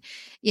and,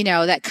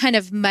 that kind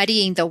of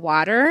muddying the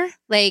water.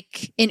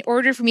 Like in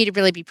order for me to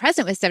really be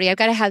present with somebody, I've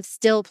got to have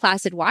still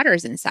placid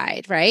waters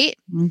inside. Right.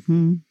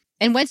 Mm-hmm.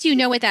 And once you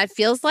know what that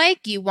feels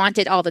like, you want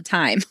it all the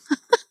time.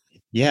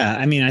 Yeah.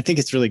 I mean, I think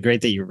it's really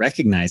great that you're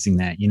recognizing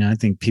that. I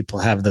think people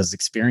have those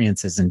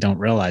experiences and don't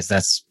realize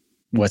that's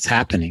what's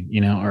happening,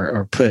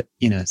 or put,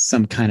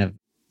 some kind of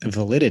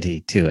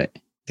validity to it.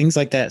 Things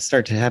like that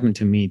start to happen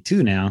to me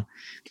too now.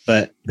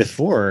 But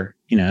before,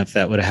 if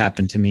that would have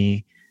happened to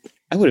me,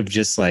 I would have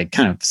just like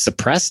kind of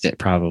suppressed it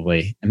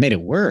probably and made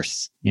it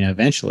worse.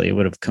 Eventually it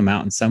would have come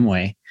out in some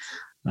way.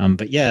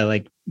 But yeah,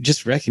 like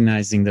just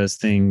recognizing those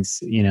things,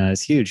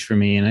 is huge for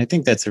me. And I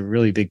think that's a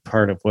really big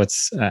part of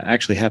what's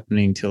actually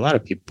happening to a lot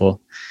of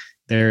people.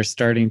 They're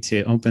starting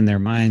to open their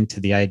mind to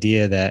the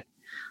idea that,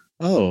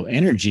 oh,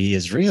 energy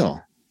is real.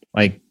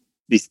 Like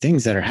these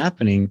things that are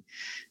happening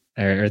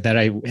or that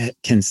I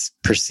can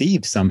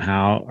perceive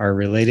somehow are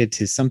related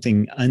to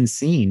something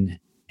unseen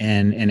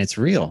and it's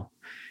real.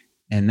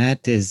 And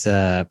that is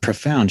a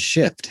profound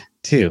shift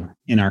too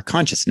in our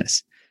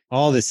consciousness.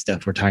 All this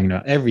stuff we're talking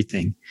about,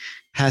 everything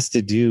has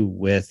to do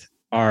with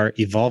our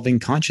evolving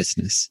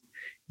consciousness.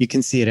 You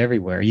can see it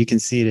everywhere. You can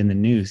see it in the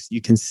news.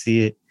 You can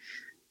see it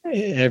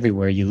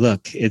everywhere you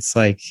look. It's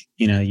like,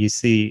 you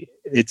see,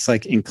 it's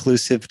like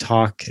inclusive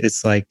talk.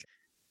 It's like,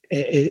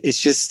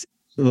 it's just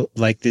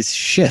like this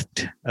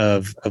shift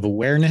of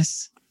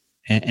awareness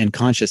and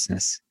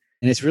consciousness.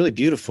 And it's really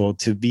beautiful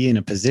to be in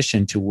a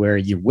position to where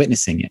you're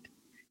witnessing it,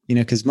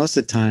 because most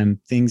of the time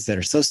things that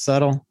are so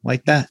subtle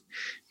like that,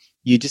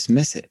 you just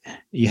miss it.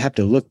 You have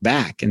to look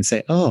back and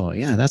say, oh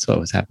yeah, that's what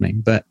was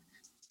happening. But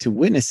to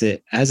witness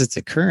it as it's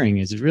occurring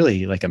is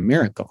really like a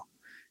miracle.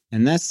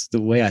 And that's the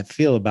way I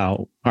feel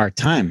about our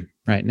time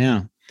right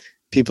now.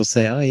 People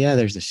say, oh yeah,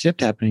 there's a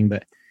shift happening,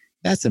 but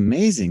that's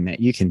amazing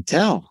that you can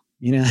tell,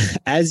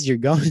 as you're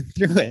going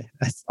through it.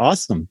 That's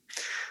awesome.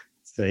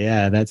 So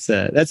yeah, that's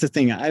the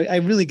thing. I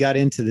really got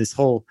into this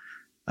whole,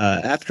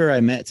 after I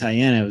met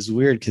Tiana, it was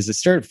weird because I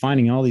started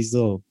finding all these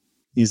little,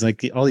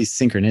 all these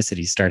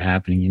synchronicities start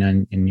happening,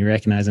 and you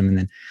recognize them. And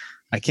then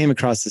I came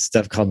across this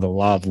stuff called the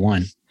Law of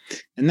One.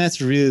 And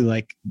that's really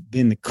like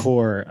been the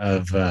core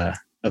of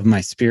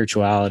my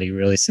spirituality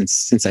really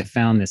since I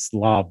found this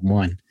Law of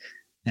One.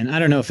 And I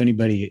don't know if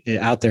anybody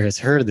out there has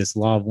heard of this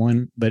Law of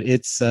One, but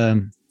it's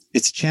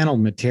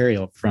channeled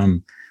material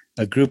from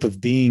a group of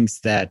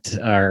beings that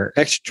are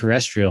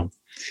extraterrestrial.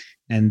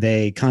 And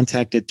they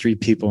contacted three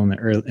people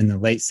in the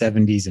late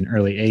 70s and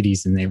early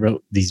 80s, and they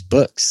wrote these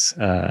books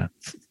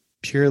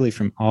purely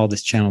from all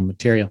this channeled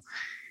material.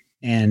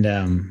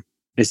 And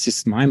it's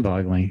just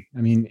mind-boggling.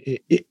 I mean,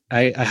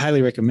 I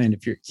highly recommend,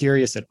 if you're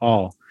curious at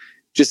all,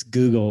 just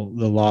Google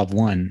the Law of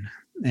One.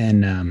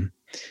 And,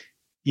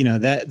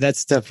 that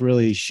stuff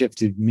really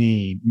shifted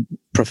me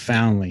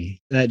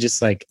profoundly. That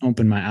just like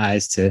opened my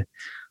eyes to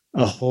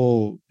a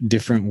whole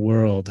different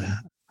world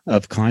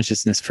of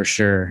consciousness for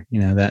sure.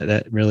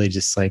 That really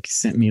just like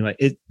sent me, like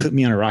it put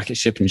me on a rocket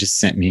ship and just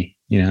sent me,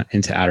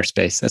 into outer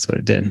space. That's what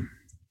it did.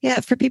 Yeah,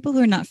 for people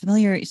who are not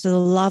familiar, so the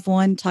Law of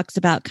One talks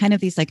about kind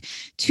of these like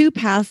two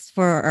paths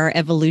for our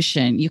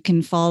evolution. You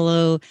can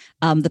follow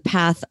the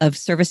path of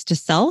service to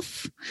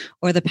self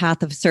or the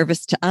path of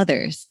service to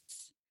others.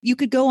 You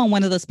could go on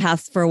one of those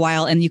paths for a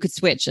while and you could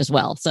switch as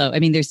well. So, I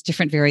mean, there's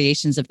different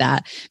variations of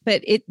that,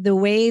 but the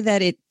way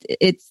that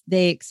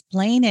they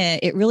explain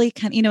it, it really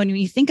kind of, when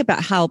you think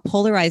about how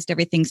polarized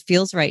everything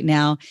feels right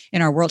now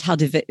in our world, how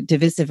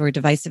divisive or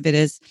divisive it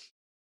is.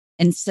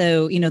 And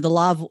so, the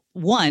Law of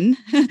One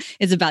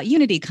is about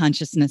unity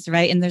consciousness,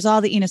 right? And there's all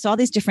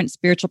these different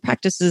spiritual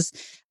practices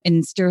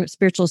and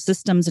spiritual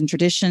systems and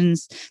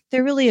traditions.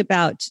 They're really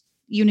about,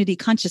 unity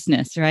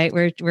consciousness, right?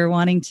 We're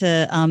wanting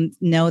to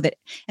know that,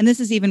 and this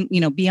is even,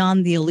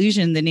 beyond the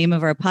illusion. The name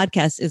of our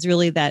podcast is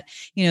really that,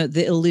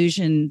 the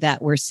illusion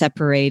that we're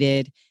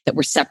separated, that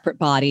we're separate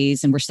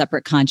bodies and we're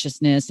separate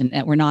consciousness, and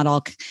that we're not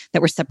all,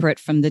 that we're separate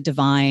from the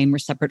divine, we're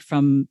separate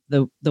from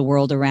the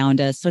world around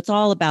us. So it's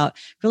all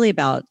really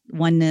about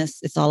oneness.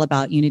 It's all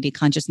about unity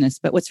consciousness.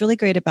 But what's really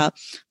great about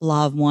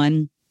Law of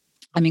One,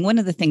 one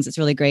of the things that's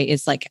really great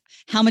is like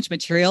how much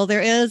material there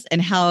is and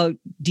how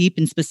deep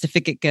and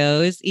specific it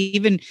goes,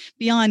 even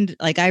beyond,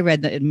 like I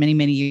read that many,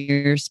 many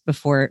years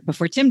before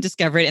Tim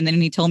discovered it. And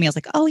then he told me, I was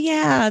like, oh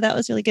yeah, that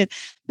was really good.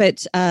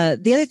 But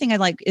the other thing I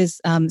like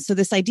is, so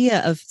this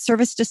idea of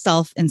service to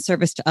self and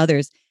service to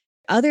others,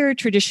 other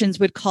traditions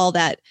would call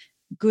that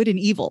good and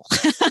evil.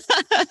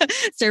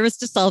 Service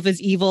to self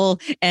is evil,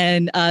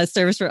 and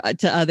service to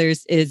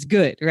others is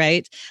good,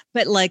 right?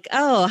 But like,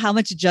 oh, how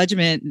much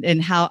judgment,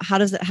 and how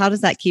does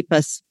that keep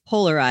us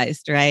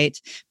polarized, right?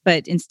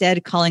 But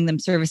instead, calling them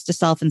service to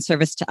self and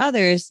service to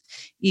others,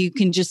 you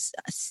can just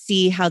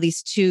see how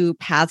these two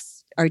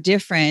paths are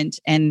different,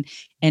 and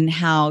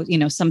how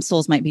some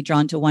souls might be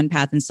drawn to one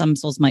path and some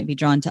souls might be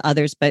drawn to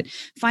others. But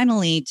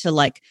finally, to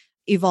like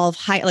evolve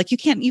high, like you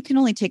can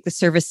only take the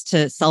service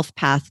to self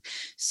path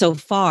so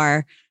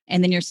far,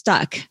 and then you're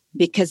stuck,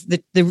 because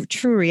the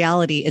true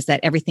reality is that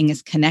everything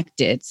is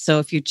connected. So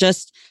if you're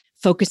just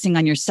focusing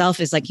on yourself,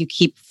 is like you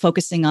keep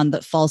focusing on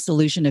the false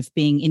illusion of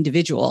being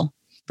individual,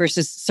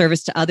 versus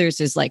service to others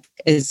is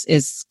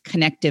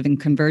connective and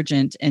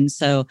convergent. And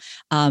so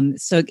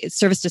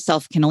service to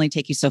self can only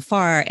take you so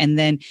far. And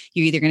then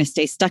you're either going to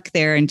stay stuck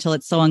there until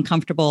it's so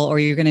uncomfortable, or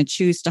you're going to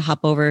choose to hop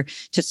over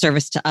to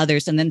service to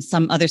others. And then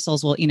some other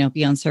souls will,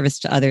 be on service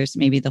to others,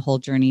 maybe the whole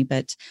journey.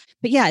 But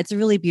yeah, it's a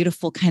really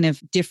beautiful kind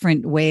of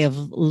different way of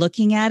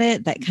looking at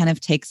it that kind of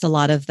takes a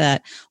lot of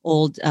that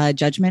old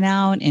judgment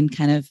out and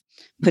kind of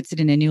puts it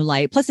in a new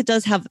light. Plus it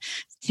does have,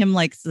 Tim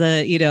likes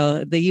the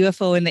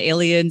UFO and the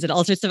aliens and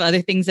all sorts of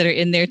other things that are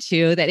in there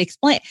too, that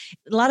explain,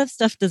 a lot of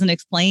stuff doesn't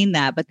explain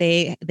that, but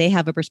they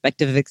have a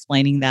perspective of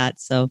explaining that.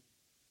 So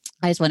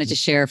I just wanted to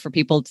share for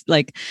people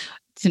to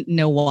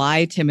know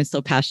why Tim is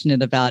so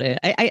passionate about it.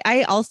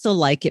 I also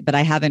like it, but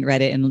I haven't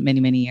read it in many,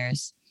 many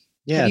years.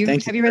 Yeah. Have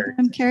you read that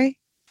one, Carrie?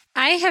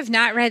 I have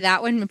not read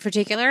that one in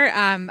particular.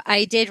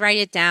 I did write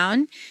it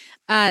down.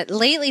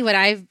 Lately, what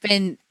I'm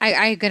going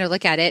to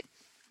look at it.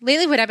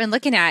 Lately, what I've been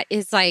looking at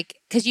is like,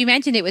 because you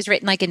mentioned it was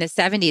written like in the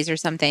 70s or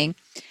something.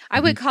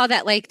 I would call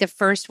that like the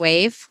first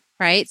wave,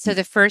 right? So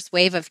the first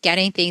wave of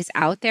getting things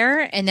out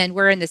there. And then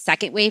we're in the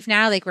second wave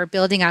now, like we're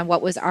building on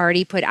what was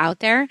already put out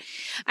there.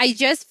 I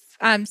just,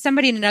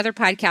 somebody in another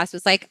podcast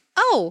was like,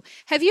 oh,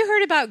 have you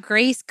heard about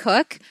Grace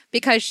Cook?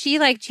 Because she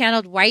like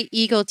channeled White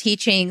Eagle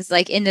teachings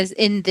like in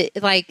the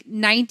like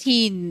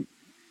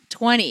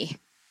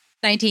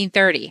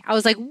 1930. I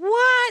was like,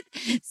 what?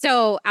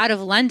 So out of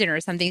London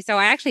or something. So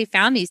I actually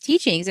found these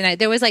teachings, and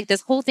there was like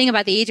this whole thing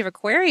about the age of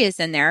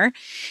Aquarius in there.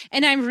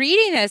 And I'm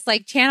reading this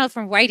like channeled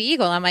from White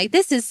Eagle. I'm like,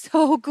 this is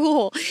so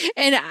cool.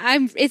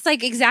 And it's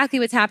like exactly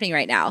what's happening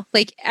right now.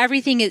 Like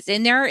everything is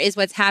in there is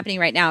what's happening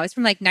right now. It's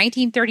from like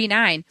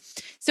 1939.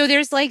 So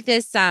there's like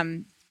this,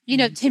 to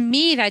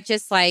me, that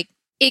just like,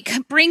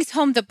 it brings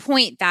home the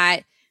point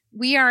that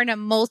we are in a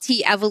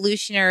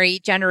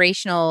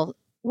multi-generational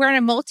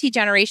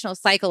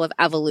cycle of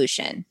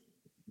evolution.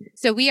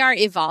 So we are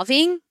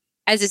evolving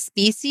as a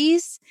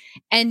species.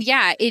 And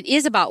yeah, it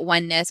is about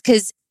oneness,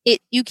 because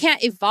you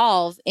can't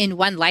evolve in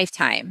one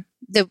lifetime,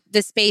 the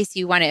space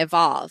you want to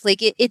evolve.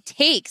 Like it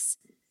takes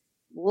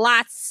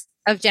lots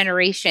of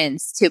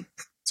generations to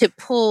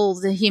pull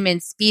the human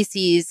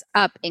species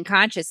up in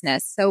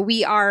consciousness. So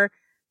we are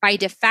by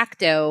de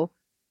facto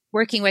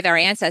working with our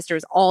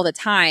ancestors all the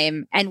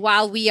time. And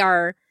while we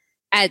are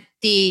at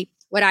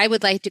what I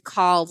would like to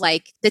call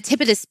like the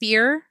tip of the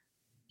spear,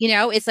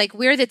 it's like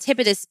we're the tip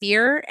of the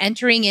spear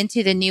entering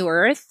into the new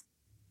earth,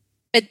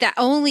 but that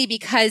only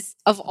because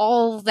of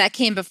all that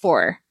came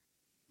before.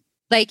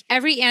 Like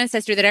every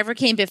ancestor that ever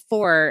came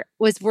before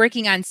was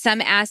working on some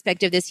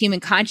aspect of this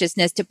human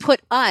consciousness to put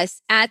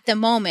us at the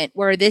moment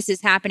where this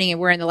is happening and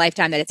we're in the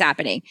lifetime that it's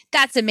happening.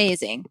 That's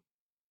amazing.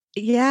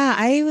 Yeah,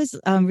 I was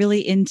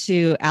really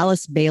into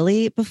Alice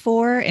Bailey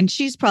before, and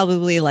she's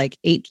probably like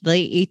late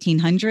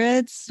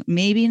 1800s,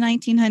 maybe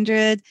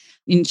 1900.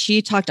 And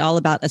she talked all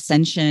about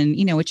ascension,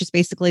 which is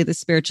basically the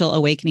spiritual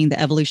awakening, the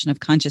evolution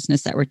of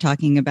consciousness that we're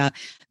talking about.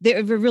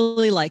 They were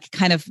really like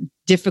kind of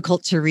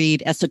difficult to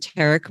read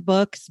esoteric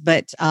books,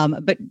 but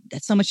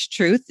so much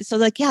truth. So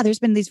like, yeah, there's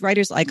been these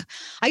writers like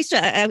I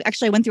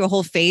went through a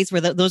whole phase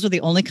where those were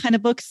the only kind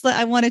of books that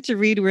I wanted to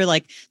read, were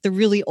like the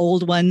really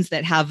old ones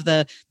that have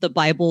the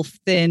Bible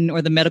thin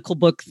or the medical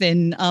book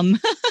thin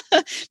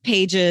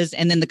pages,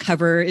 and then the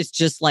cover is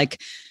just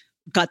like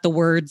got the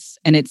words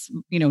and it's,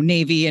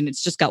 navy and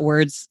it's just got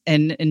words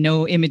and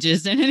no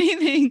images and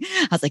anything.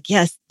 I was like,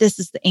 yes, this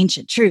is the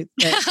ancient truth.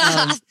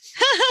 But,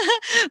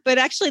 but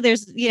actually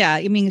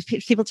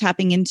people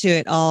tapping into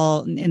it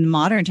all in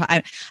modern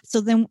time.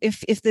 So then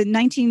if the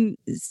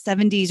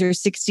 1970s or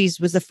 60s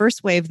was the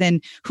first wave,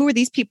 then who are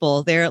these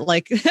people? They're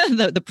like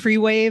the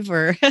pre-wave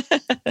or.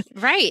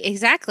 Right.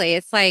 Exactly.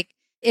 It's like,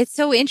 it's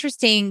so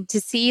interesting to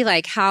see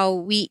like how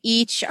we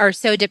each are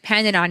so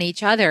dependent on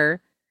each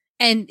other.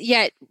 And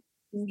yet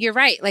you're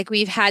right. Like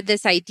we've had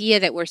this idea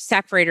that we're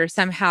separate or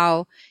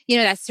somehow,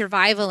 that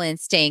survival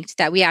instinct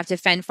that we have to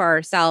fend for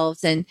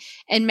ourselves. And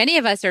many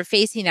of us are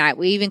facing that.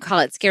 We even call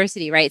it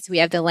scarcity, right? So we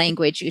have the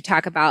language, you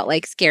talk about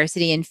like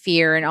scarcity and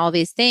fear and all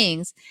these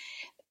things.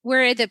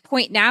 We're at the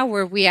point now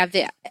where we have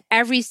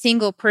every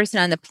single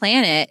person on the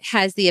planet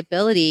has the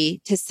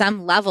ability to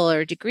some level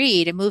or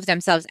degree to move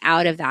themselves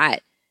out of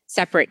that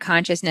separate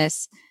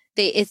consciousness.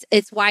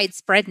 It's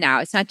widespread now.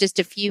 It's not just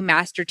a few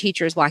master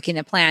teachers walking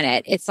the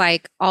planet. It's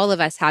like all of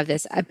us have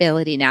this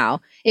ability now,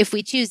 if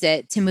we choose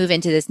it, to move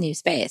into this new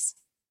space.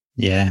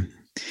 Yeah.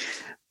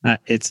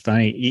 It's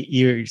funny.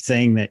 You're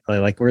saying that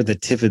like we're the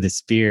tip of the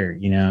spear,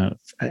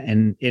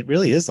 and it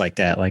really is like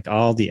that. Like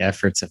all the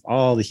efforts of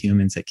all the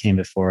humans that came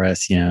before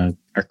us,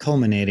 are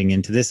culminating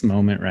into this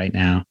moment right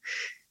now.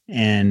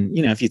 And,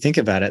 if you think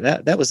about it,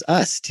 that was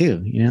us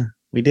too.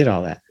 We did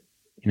all that.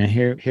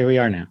 Here we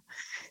are now.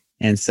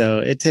 And so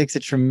it takes a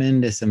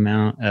tremendous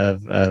amount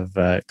of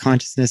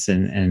consciousness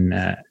and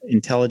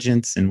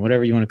intelligence and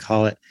whatever you want to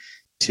call it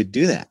to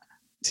do that,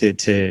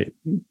 to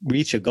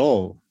reach a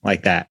goal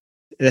like that.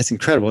 That's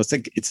incredible. It's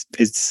like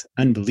it's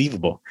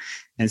unbelievable.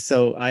 And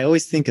so I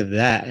always think of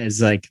that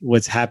as like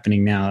what's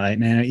happening now.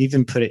 And I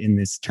even put it in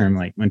this term.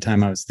 Like one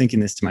time I was thinking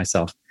this to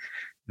myself,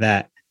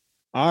 that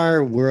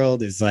our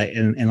world is like,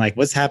 and like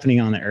what's happening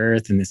on the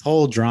earth and this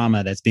whole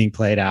drama that's being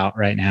played out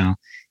right now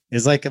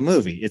is like a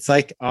movie. It's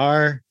like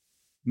our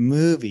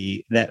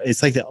movie that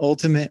it's like the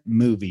ultimate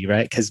movie,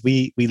 right? Because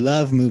we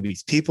love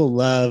movies. People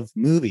love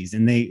movies,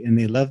 and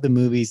they love the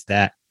movies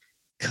that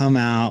come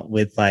out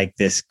with like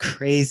this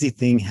crazy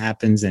thing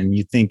happens, and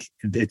you think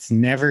it's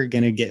never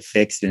going to get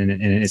fixed, and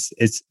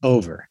it's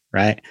over,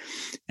 right?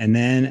 And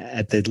then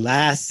at the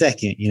last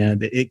second,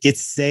 it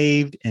gets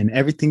saved, and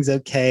everything's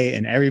okay,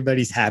 and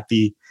everybody's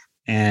happy,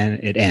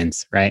 and it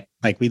ends, right?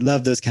 Like we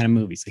love those kind of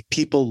movies. Like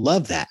people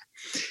love that,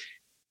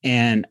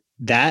 and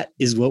that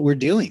is what we're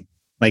doing.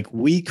 Like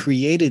we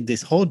created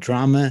this whole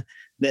drama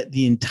that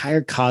the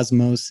entire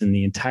cosmos and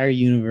the entire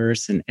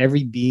universe and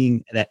every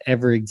being that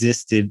ever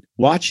existed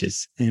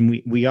watches.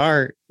 And we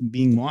are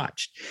being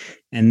watched,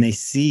 and they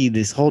see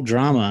this whole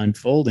drama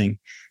unfolding.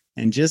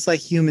 And just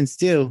like humans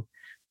do,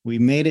 we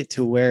made it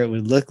to where it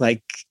would look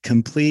like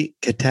complete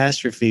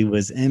catastrophe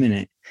was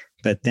imminent.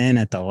 But then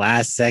at the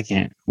last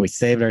second, we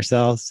saved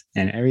ourselves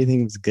and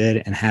everything was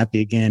good and happy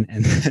again.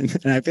 And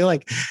I feel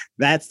like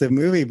that's the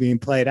movie being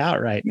played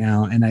out right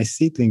now. And I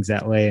see things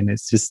that way. And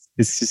it's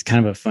just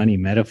kind of a funny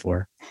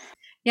metaphor.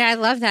 Yeah, I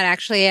love that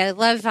actually. I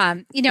love,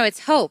 it's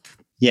hope.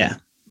 Yeah.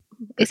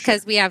 It's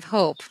because we have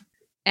hope.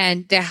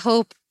 And the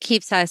hope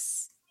keeps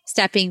us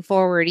stepping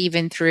forward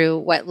even through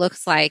what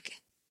looks like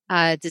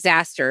a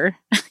disaster,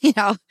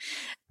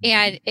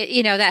 And,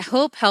 that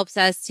hope helps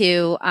us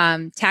to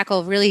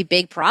tackle really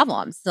big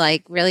problems,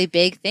 like really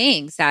big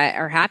things that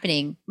are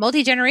happening,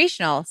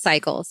 multi-generational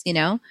cycles,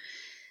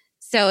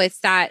 So it's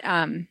that,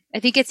 I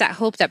think it's that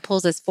hope that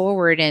pulls us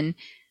forward. And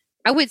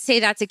I would say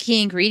that's a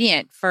key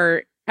ingredient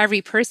for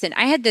every person.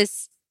 I had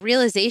this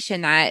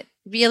realization that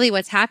really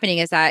what's happening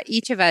is that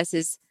each of us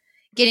is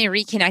getting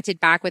reconnected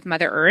back with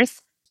Mother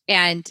Earth,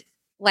 and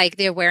like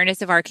the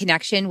awareness of our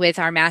connection with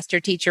our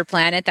master teacher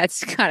planet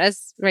that's got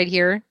us right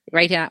here,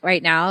 right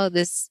now,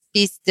 this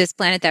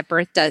planet that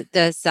birthed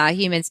this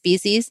human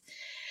species.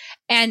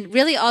 And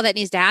really all that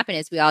needs to happen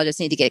is we all just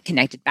need to get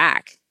connected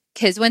back.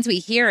 Because once we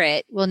hear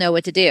it, we'll know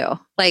what to do.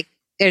 Like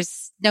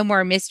there's no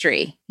more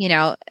mystery,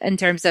 in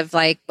terms of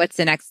like, what's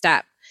the next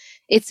step?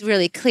 It's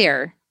really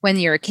clear when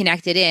you're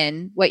connected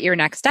in what your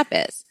next step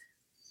is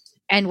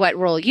and what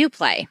role you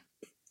play.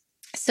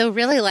 So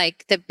really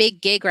like the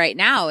big gig right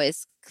now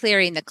is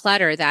clearing the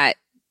clutter that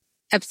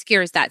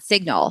obscures that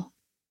signal.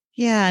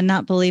 Yeah,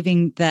 not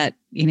believing that,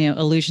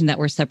 illusion that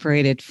we're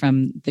separated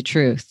from the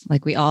truth.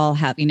 Like we all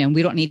have, we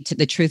don't need to,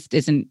 the truth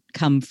doesn't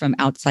come from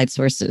outside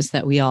sources,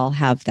 that we all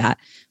have that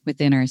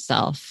within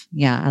ourselves.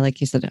 Yeah, I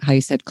like you said, how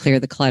you said clear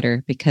the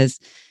clutter, because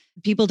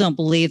people don't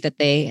believe that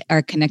they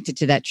are connected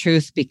to that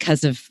truth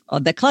because of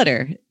the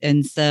clutter.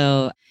 And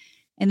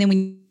then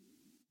when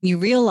you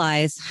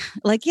realize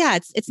like, yeah,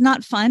 it's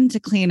not fun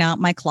to clean out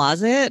my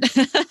closet,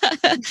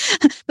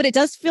 but it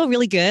does feel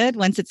really good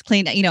once it's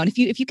cleaned, and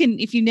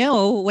if you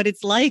know what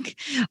it's like,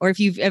 or if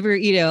you've ever,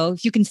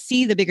 if you can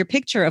see the bigger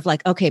picture of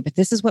like, okay, but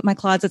this is what my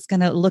closet's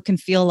going to look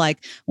and feel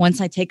like once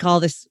I take all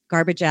this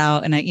garbage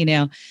out, and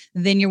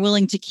then you're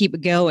willing to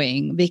keep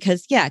going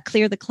because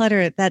clear the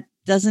clutter. That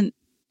doesn't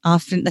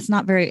often, that's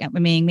not very, I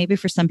mean, maybe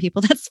for some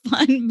people that's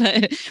fun,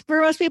 but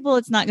for most people,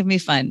 it's not going to be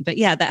fun. But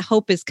yeah, that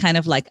hope is kind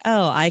of like,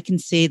 oh, I can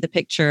see the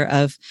picture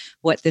of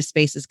what this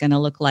space is going to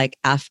look like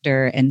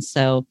after. And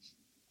so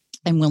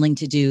I'm willing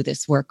to do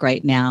this work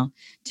right now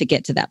to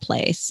get to that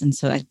place. And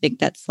so I think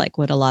that's like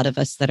what a lot of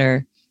us that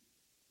are,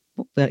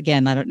 but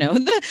again, I don't know.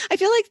 I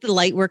feel like the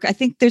light work, I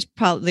think there's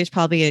probably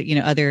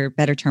a, other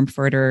better term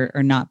for it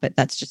or not, but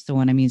that's just the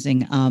one I'm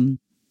using.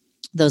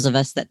 Those of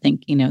us that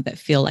think, that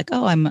feel like,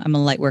 oh, I'm a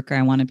light worker.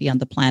 I want to be on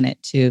the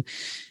planet to,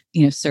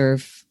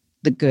 serve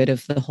the good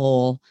of the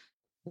whole.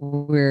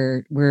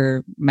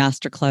 We're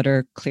master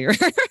clutter clearer.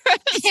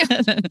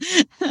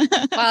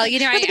 Well,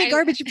 the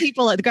garbage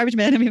people, the garbage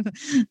man. I mean,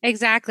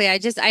 exactly. I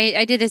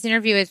did this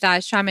interview with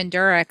Shaman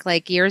Durek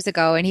like years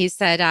ago, and he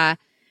said,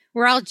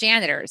 we're all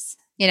janitors,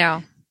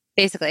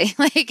 basically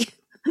like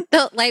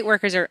the light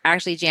workers are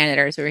actually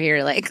janitors who are here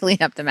to like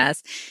clean up the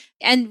mess.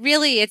 And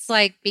really it's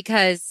like,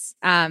 because,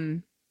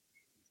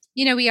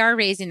 we are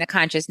raising the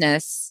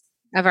consciousness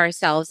of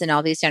ourselves in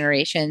all these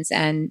generations.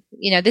 And,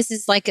 this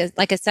is like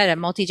I said, a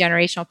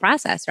multi-generational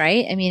process,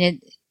 right? I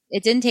mean,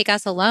 it didn't take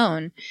us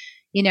alone.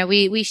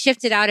 We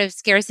shifted out of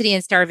scarcity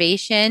and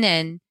starvation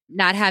and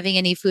not having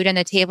any food on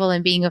the table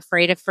and being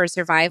afraid for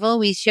survival.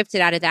 We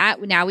shifted out of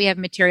that. Now we have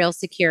material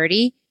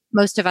security.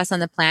 Most of us on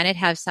the planet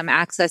have some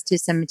access to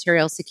some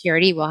material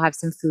security. We'll have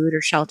some food or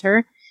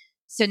shelter.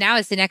 So now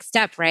it's the next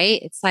step, right?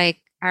 It's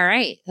like, all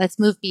right, let's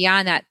move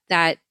beyond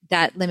that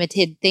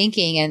limited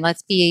thinking, and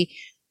let's be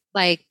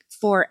like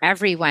for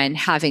everyone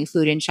having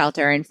food and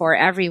shelter, and for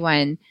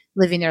everyone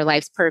living their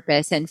life's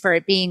purpose, and for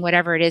it being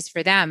whatever it is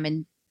for them,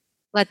 and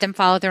let them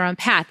follow their own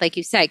path. Like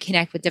you said,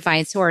 connect with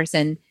divine source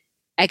and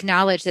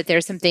acknowledge that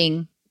there's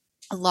something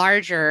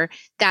larger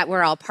that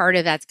we're all part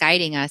of that's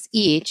guiding us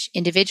each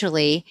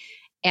individually.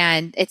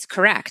 And it's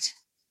correct,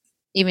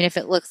 even if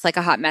it looks like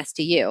a hot mess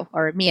to you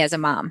or me as a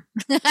mom.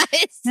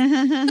 It's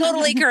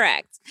totally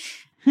correct.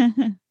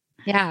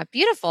 Yeah,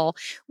 beautiful.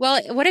 Well,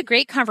 what a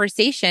great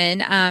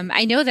conversation.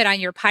 I know that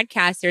on your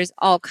podcast, there's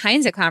all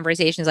kinds of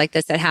conversations like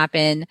this that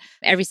happen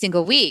every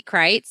single week,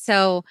 right?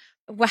 So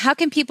how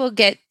can people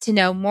get to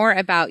know more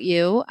about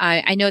you?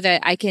 I know that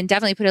I can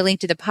definitely put a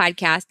link to the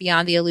podcast,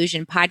 Beyond the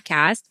Illusion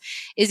podcast.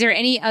 Is there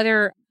any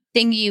other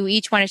thing you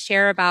each want to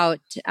share about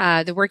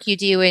the work you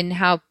do and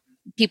how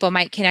people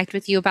might connect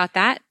with you about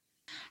that?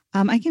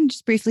 I can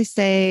just briefly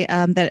say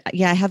that,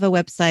 I have a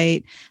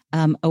website,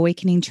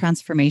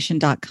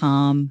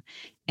 awakeningtransformation.com.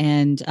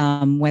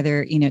 And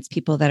whether, it's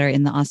people that are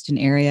in the Austin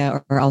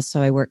area, or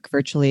also I work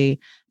virtually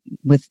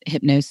with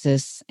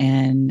hypnosis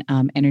and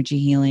energy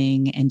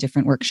healing and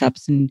different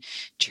workshops and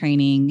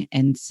training.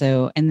 And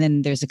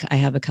then I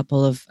have a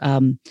couple of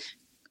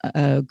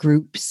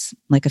groups,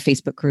 like a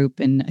Facebook group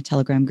and a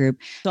Telegram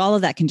group. So all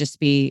of that can just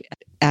be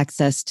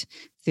accessed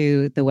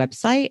through the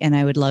website. And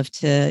I would love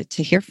to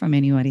hear from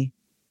anybody.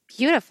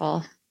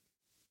 Beautiful.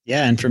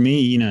 Yeah. And for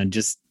me,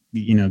 just,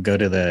 go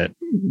to the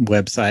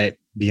website,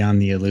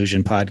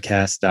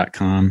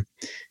 beyondtheillusionpodcast.com.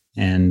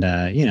 And,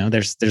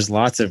 there's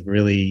lots of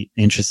really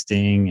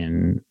interesting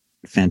and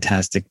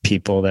fantastic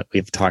people that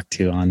we've talked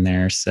to on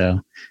there.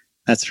 So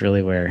that's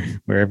really where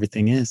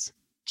everything is.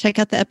 Check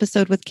out the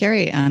episode with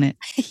Carrie on it.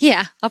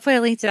 Yeah. I'll put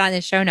a link to that in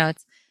the show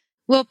notes.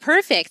 Well,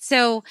 perfect.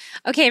 So,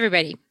 okay,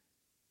 everybody,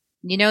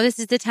 this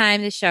is the time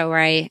of the show where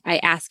I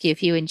ask you,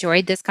 if you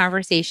enjoyed this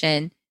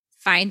conversation,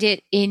 find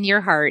it in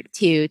your heart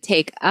to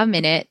take a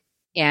minute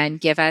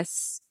and give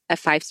us a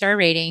 5-star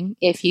rating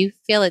if you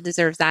feel it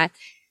deserves that,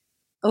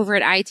 over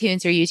at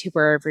iTunes or YouTube,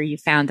 wherever you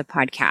found the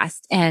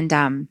podcast. And,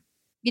 and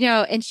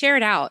share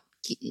it out.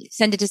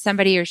 Send it to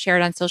somebody or share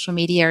it on social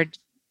media, or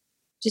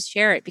just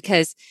share it,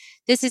 because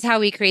this is how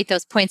we create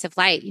those points of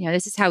light.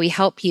 This is how we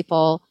help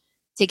people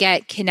to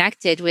get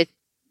connected with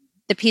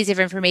the piece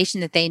of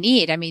information that they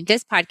need. I mean,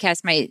 this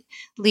episode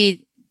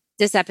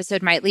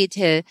might lead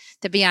to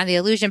the Beyond the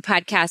Illusion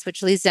podcast,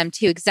 which leads them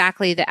to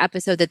exactly the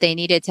episode that they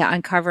needed to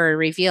uncover or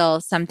reveal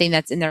something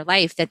that's in their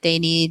life that they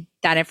need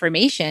that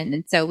information.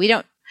 And so we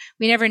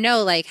never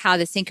know like how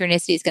the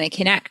synchronicity is going to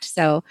connect.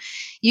 So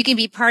you can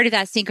be part of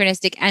that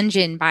synchronistic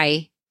engine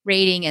by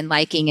rating and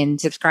liking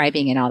and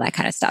subscribing and all that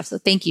kind of stuff. So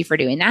thank you for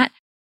doing that.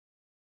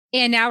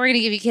 And now we're going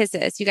to give you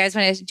kisses. You guys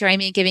want to join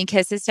me in giving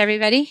kisses to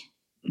everybody?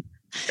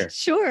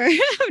 Sure.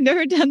 I've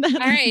never done that.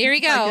 All right, here we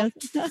go.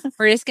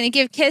 We're just going to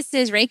give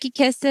kisses, Reiki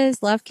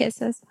kisses, love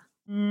kisses.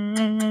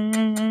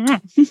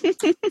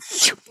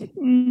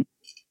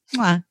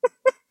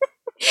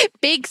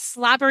 Big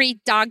slobbery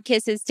dog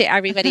kisses to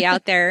everybody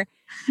out there.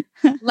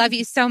 Love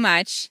you so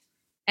much.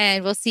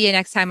 And we'll see you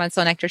next time on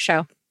Soul Nectar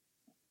Show.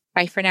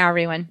 Bye for now,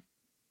 everyone.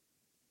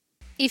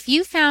 If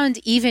you found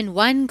even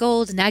one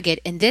gold nugget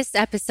in this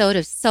episode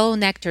of Soul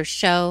Nectar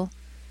Show,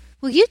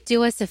 will you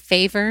do us a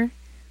favor?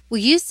 Will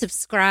you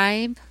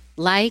subscribe,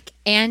 like,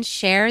 and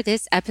share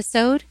this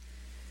episode?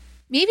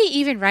 Maybe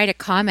even write a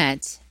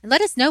comment and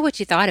let us know what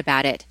you thought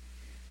about it.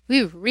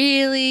 We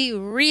really,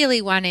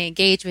 really want to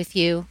engage with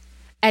you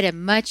at a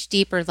much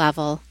deeper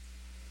level.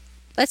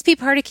 Let's be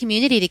part of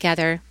community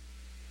together.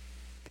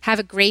 Have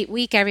a great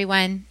week,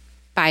 everyone.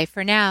 Bye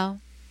for now.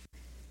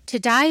 To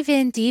dive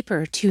in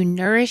deeper to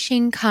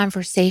nourishing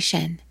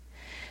conversation,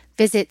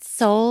 visit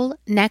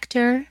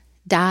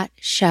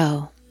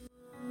soulnectar.show.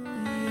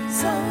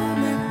 Soul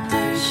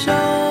Nectar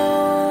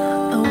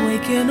Show.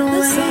 Awaken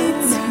away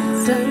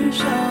to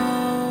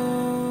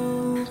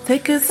show.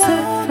 Take a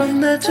sip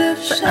from the drip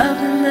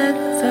of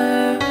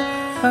nectar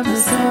from the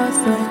source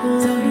of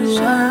who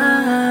you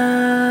are.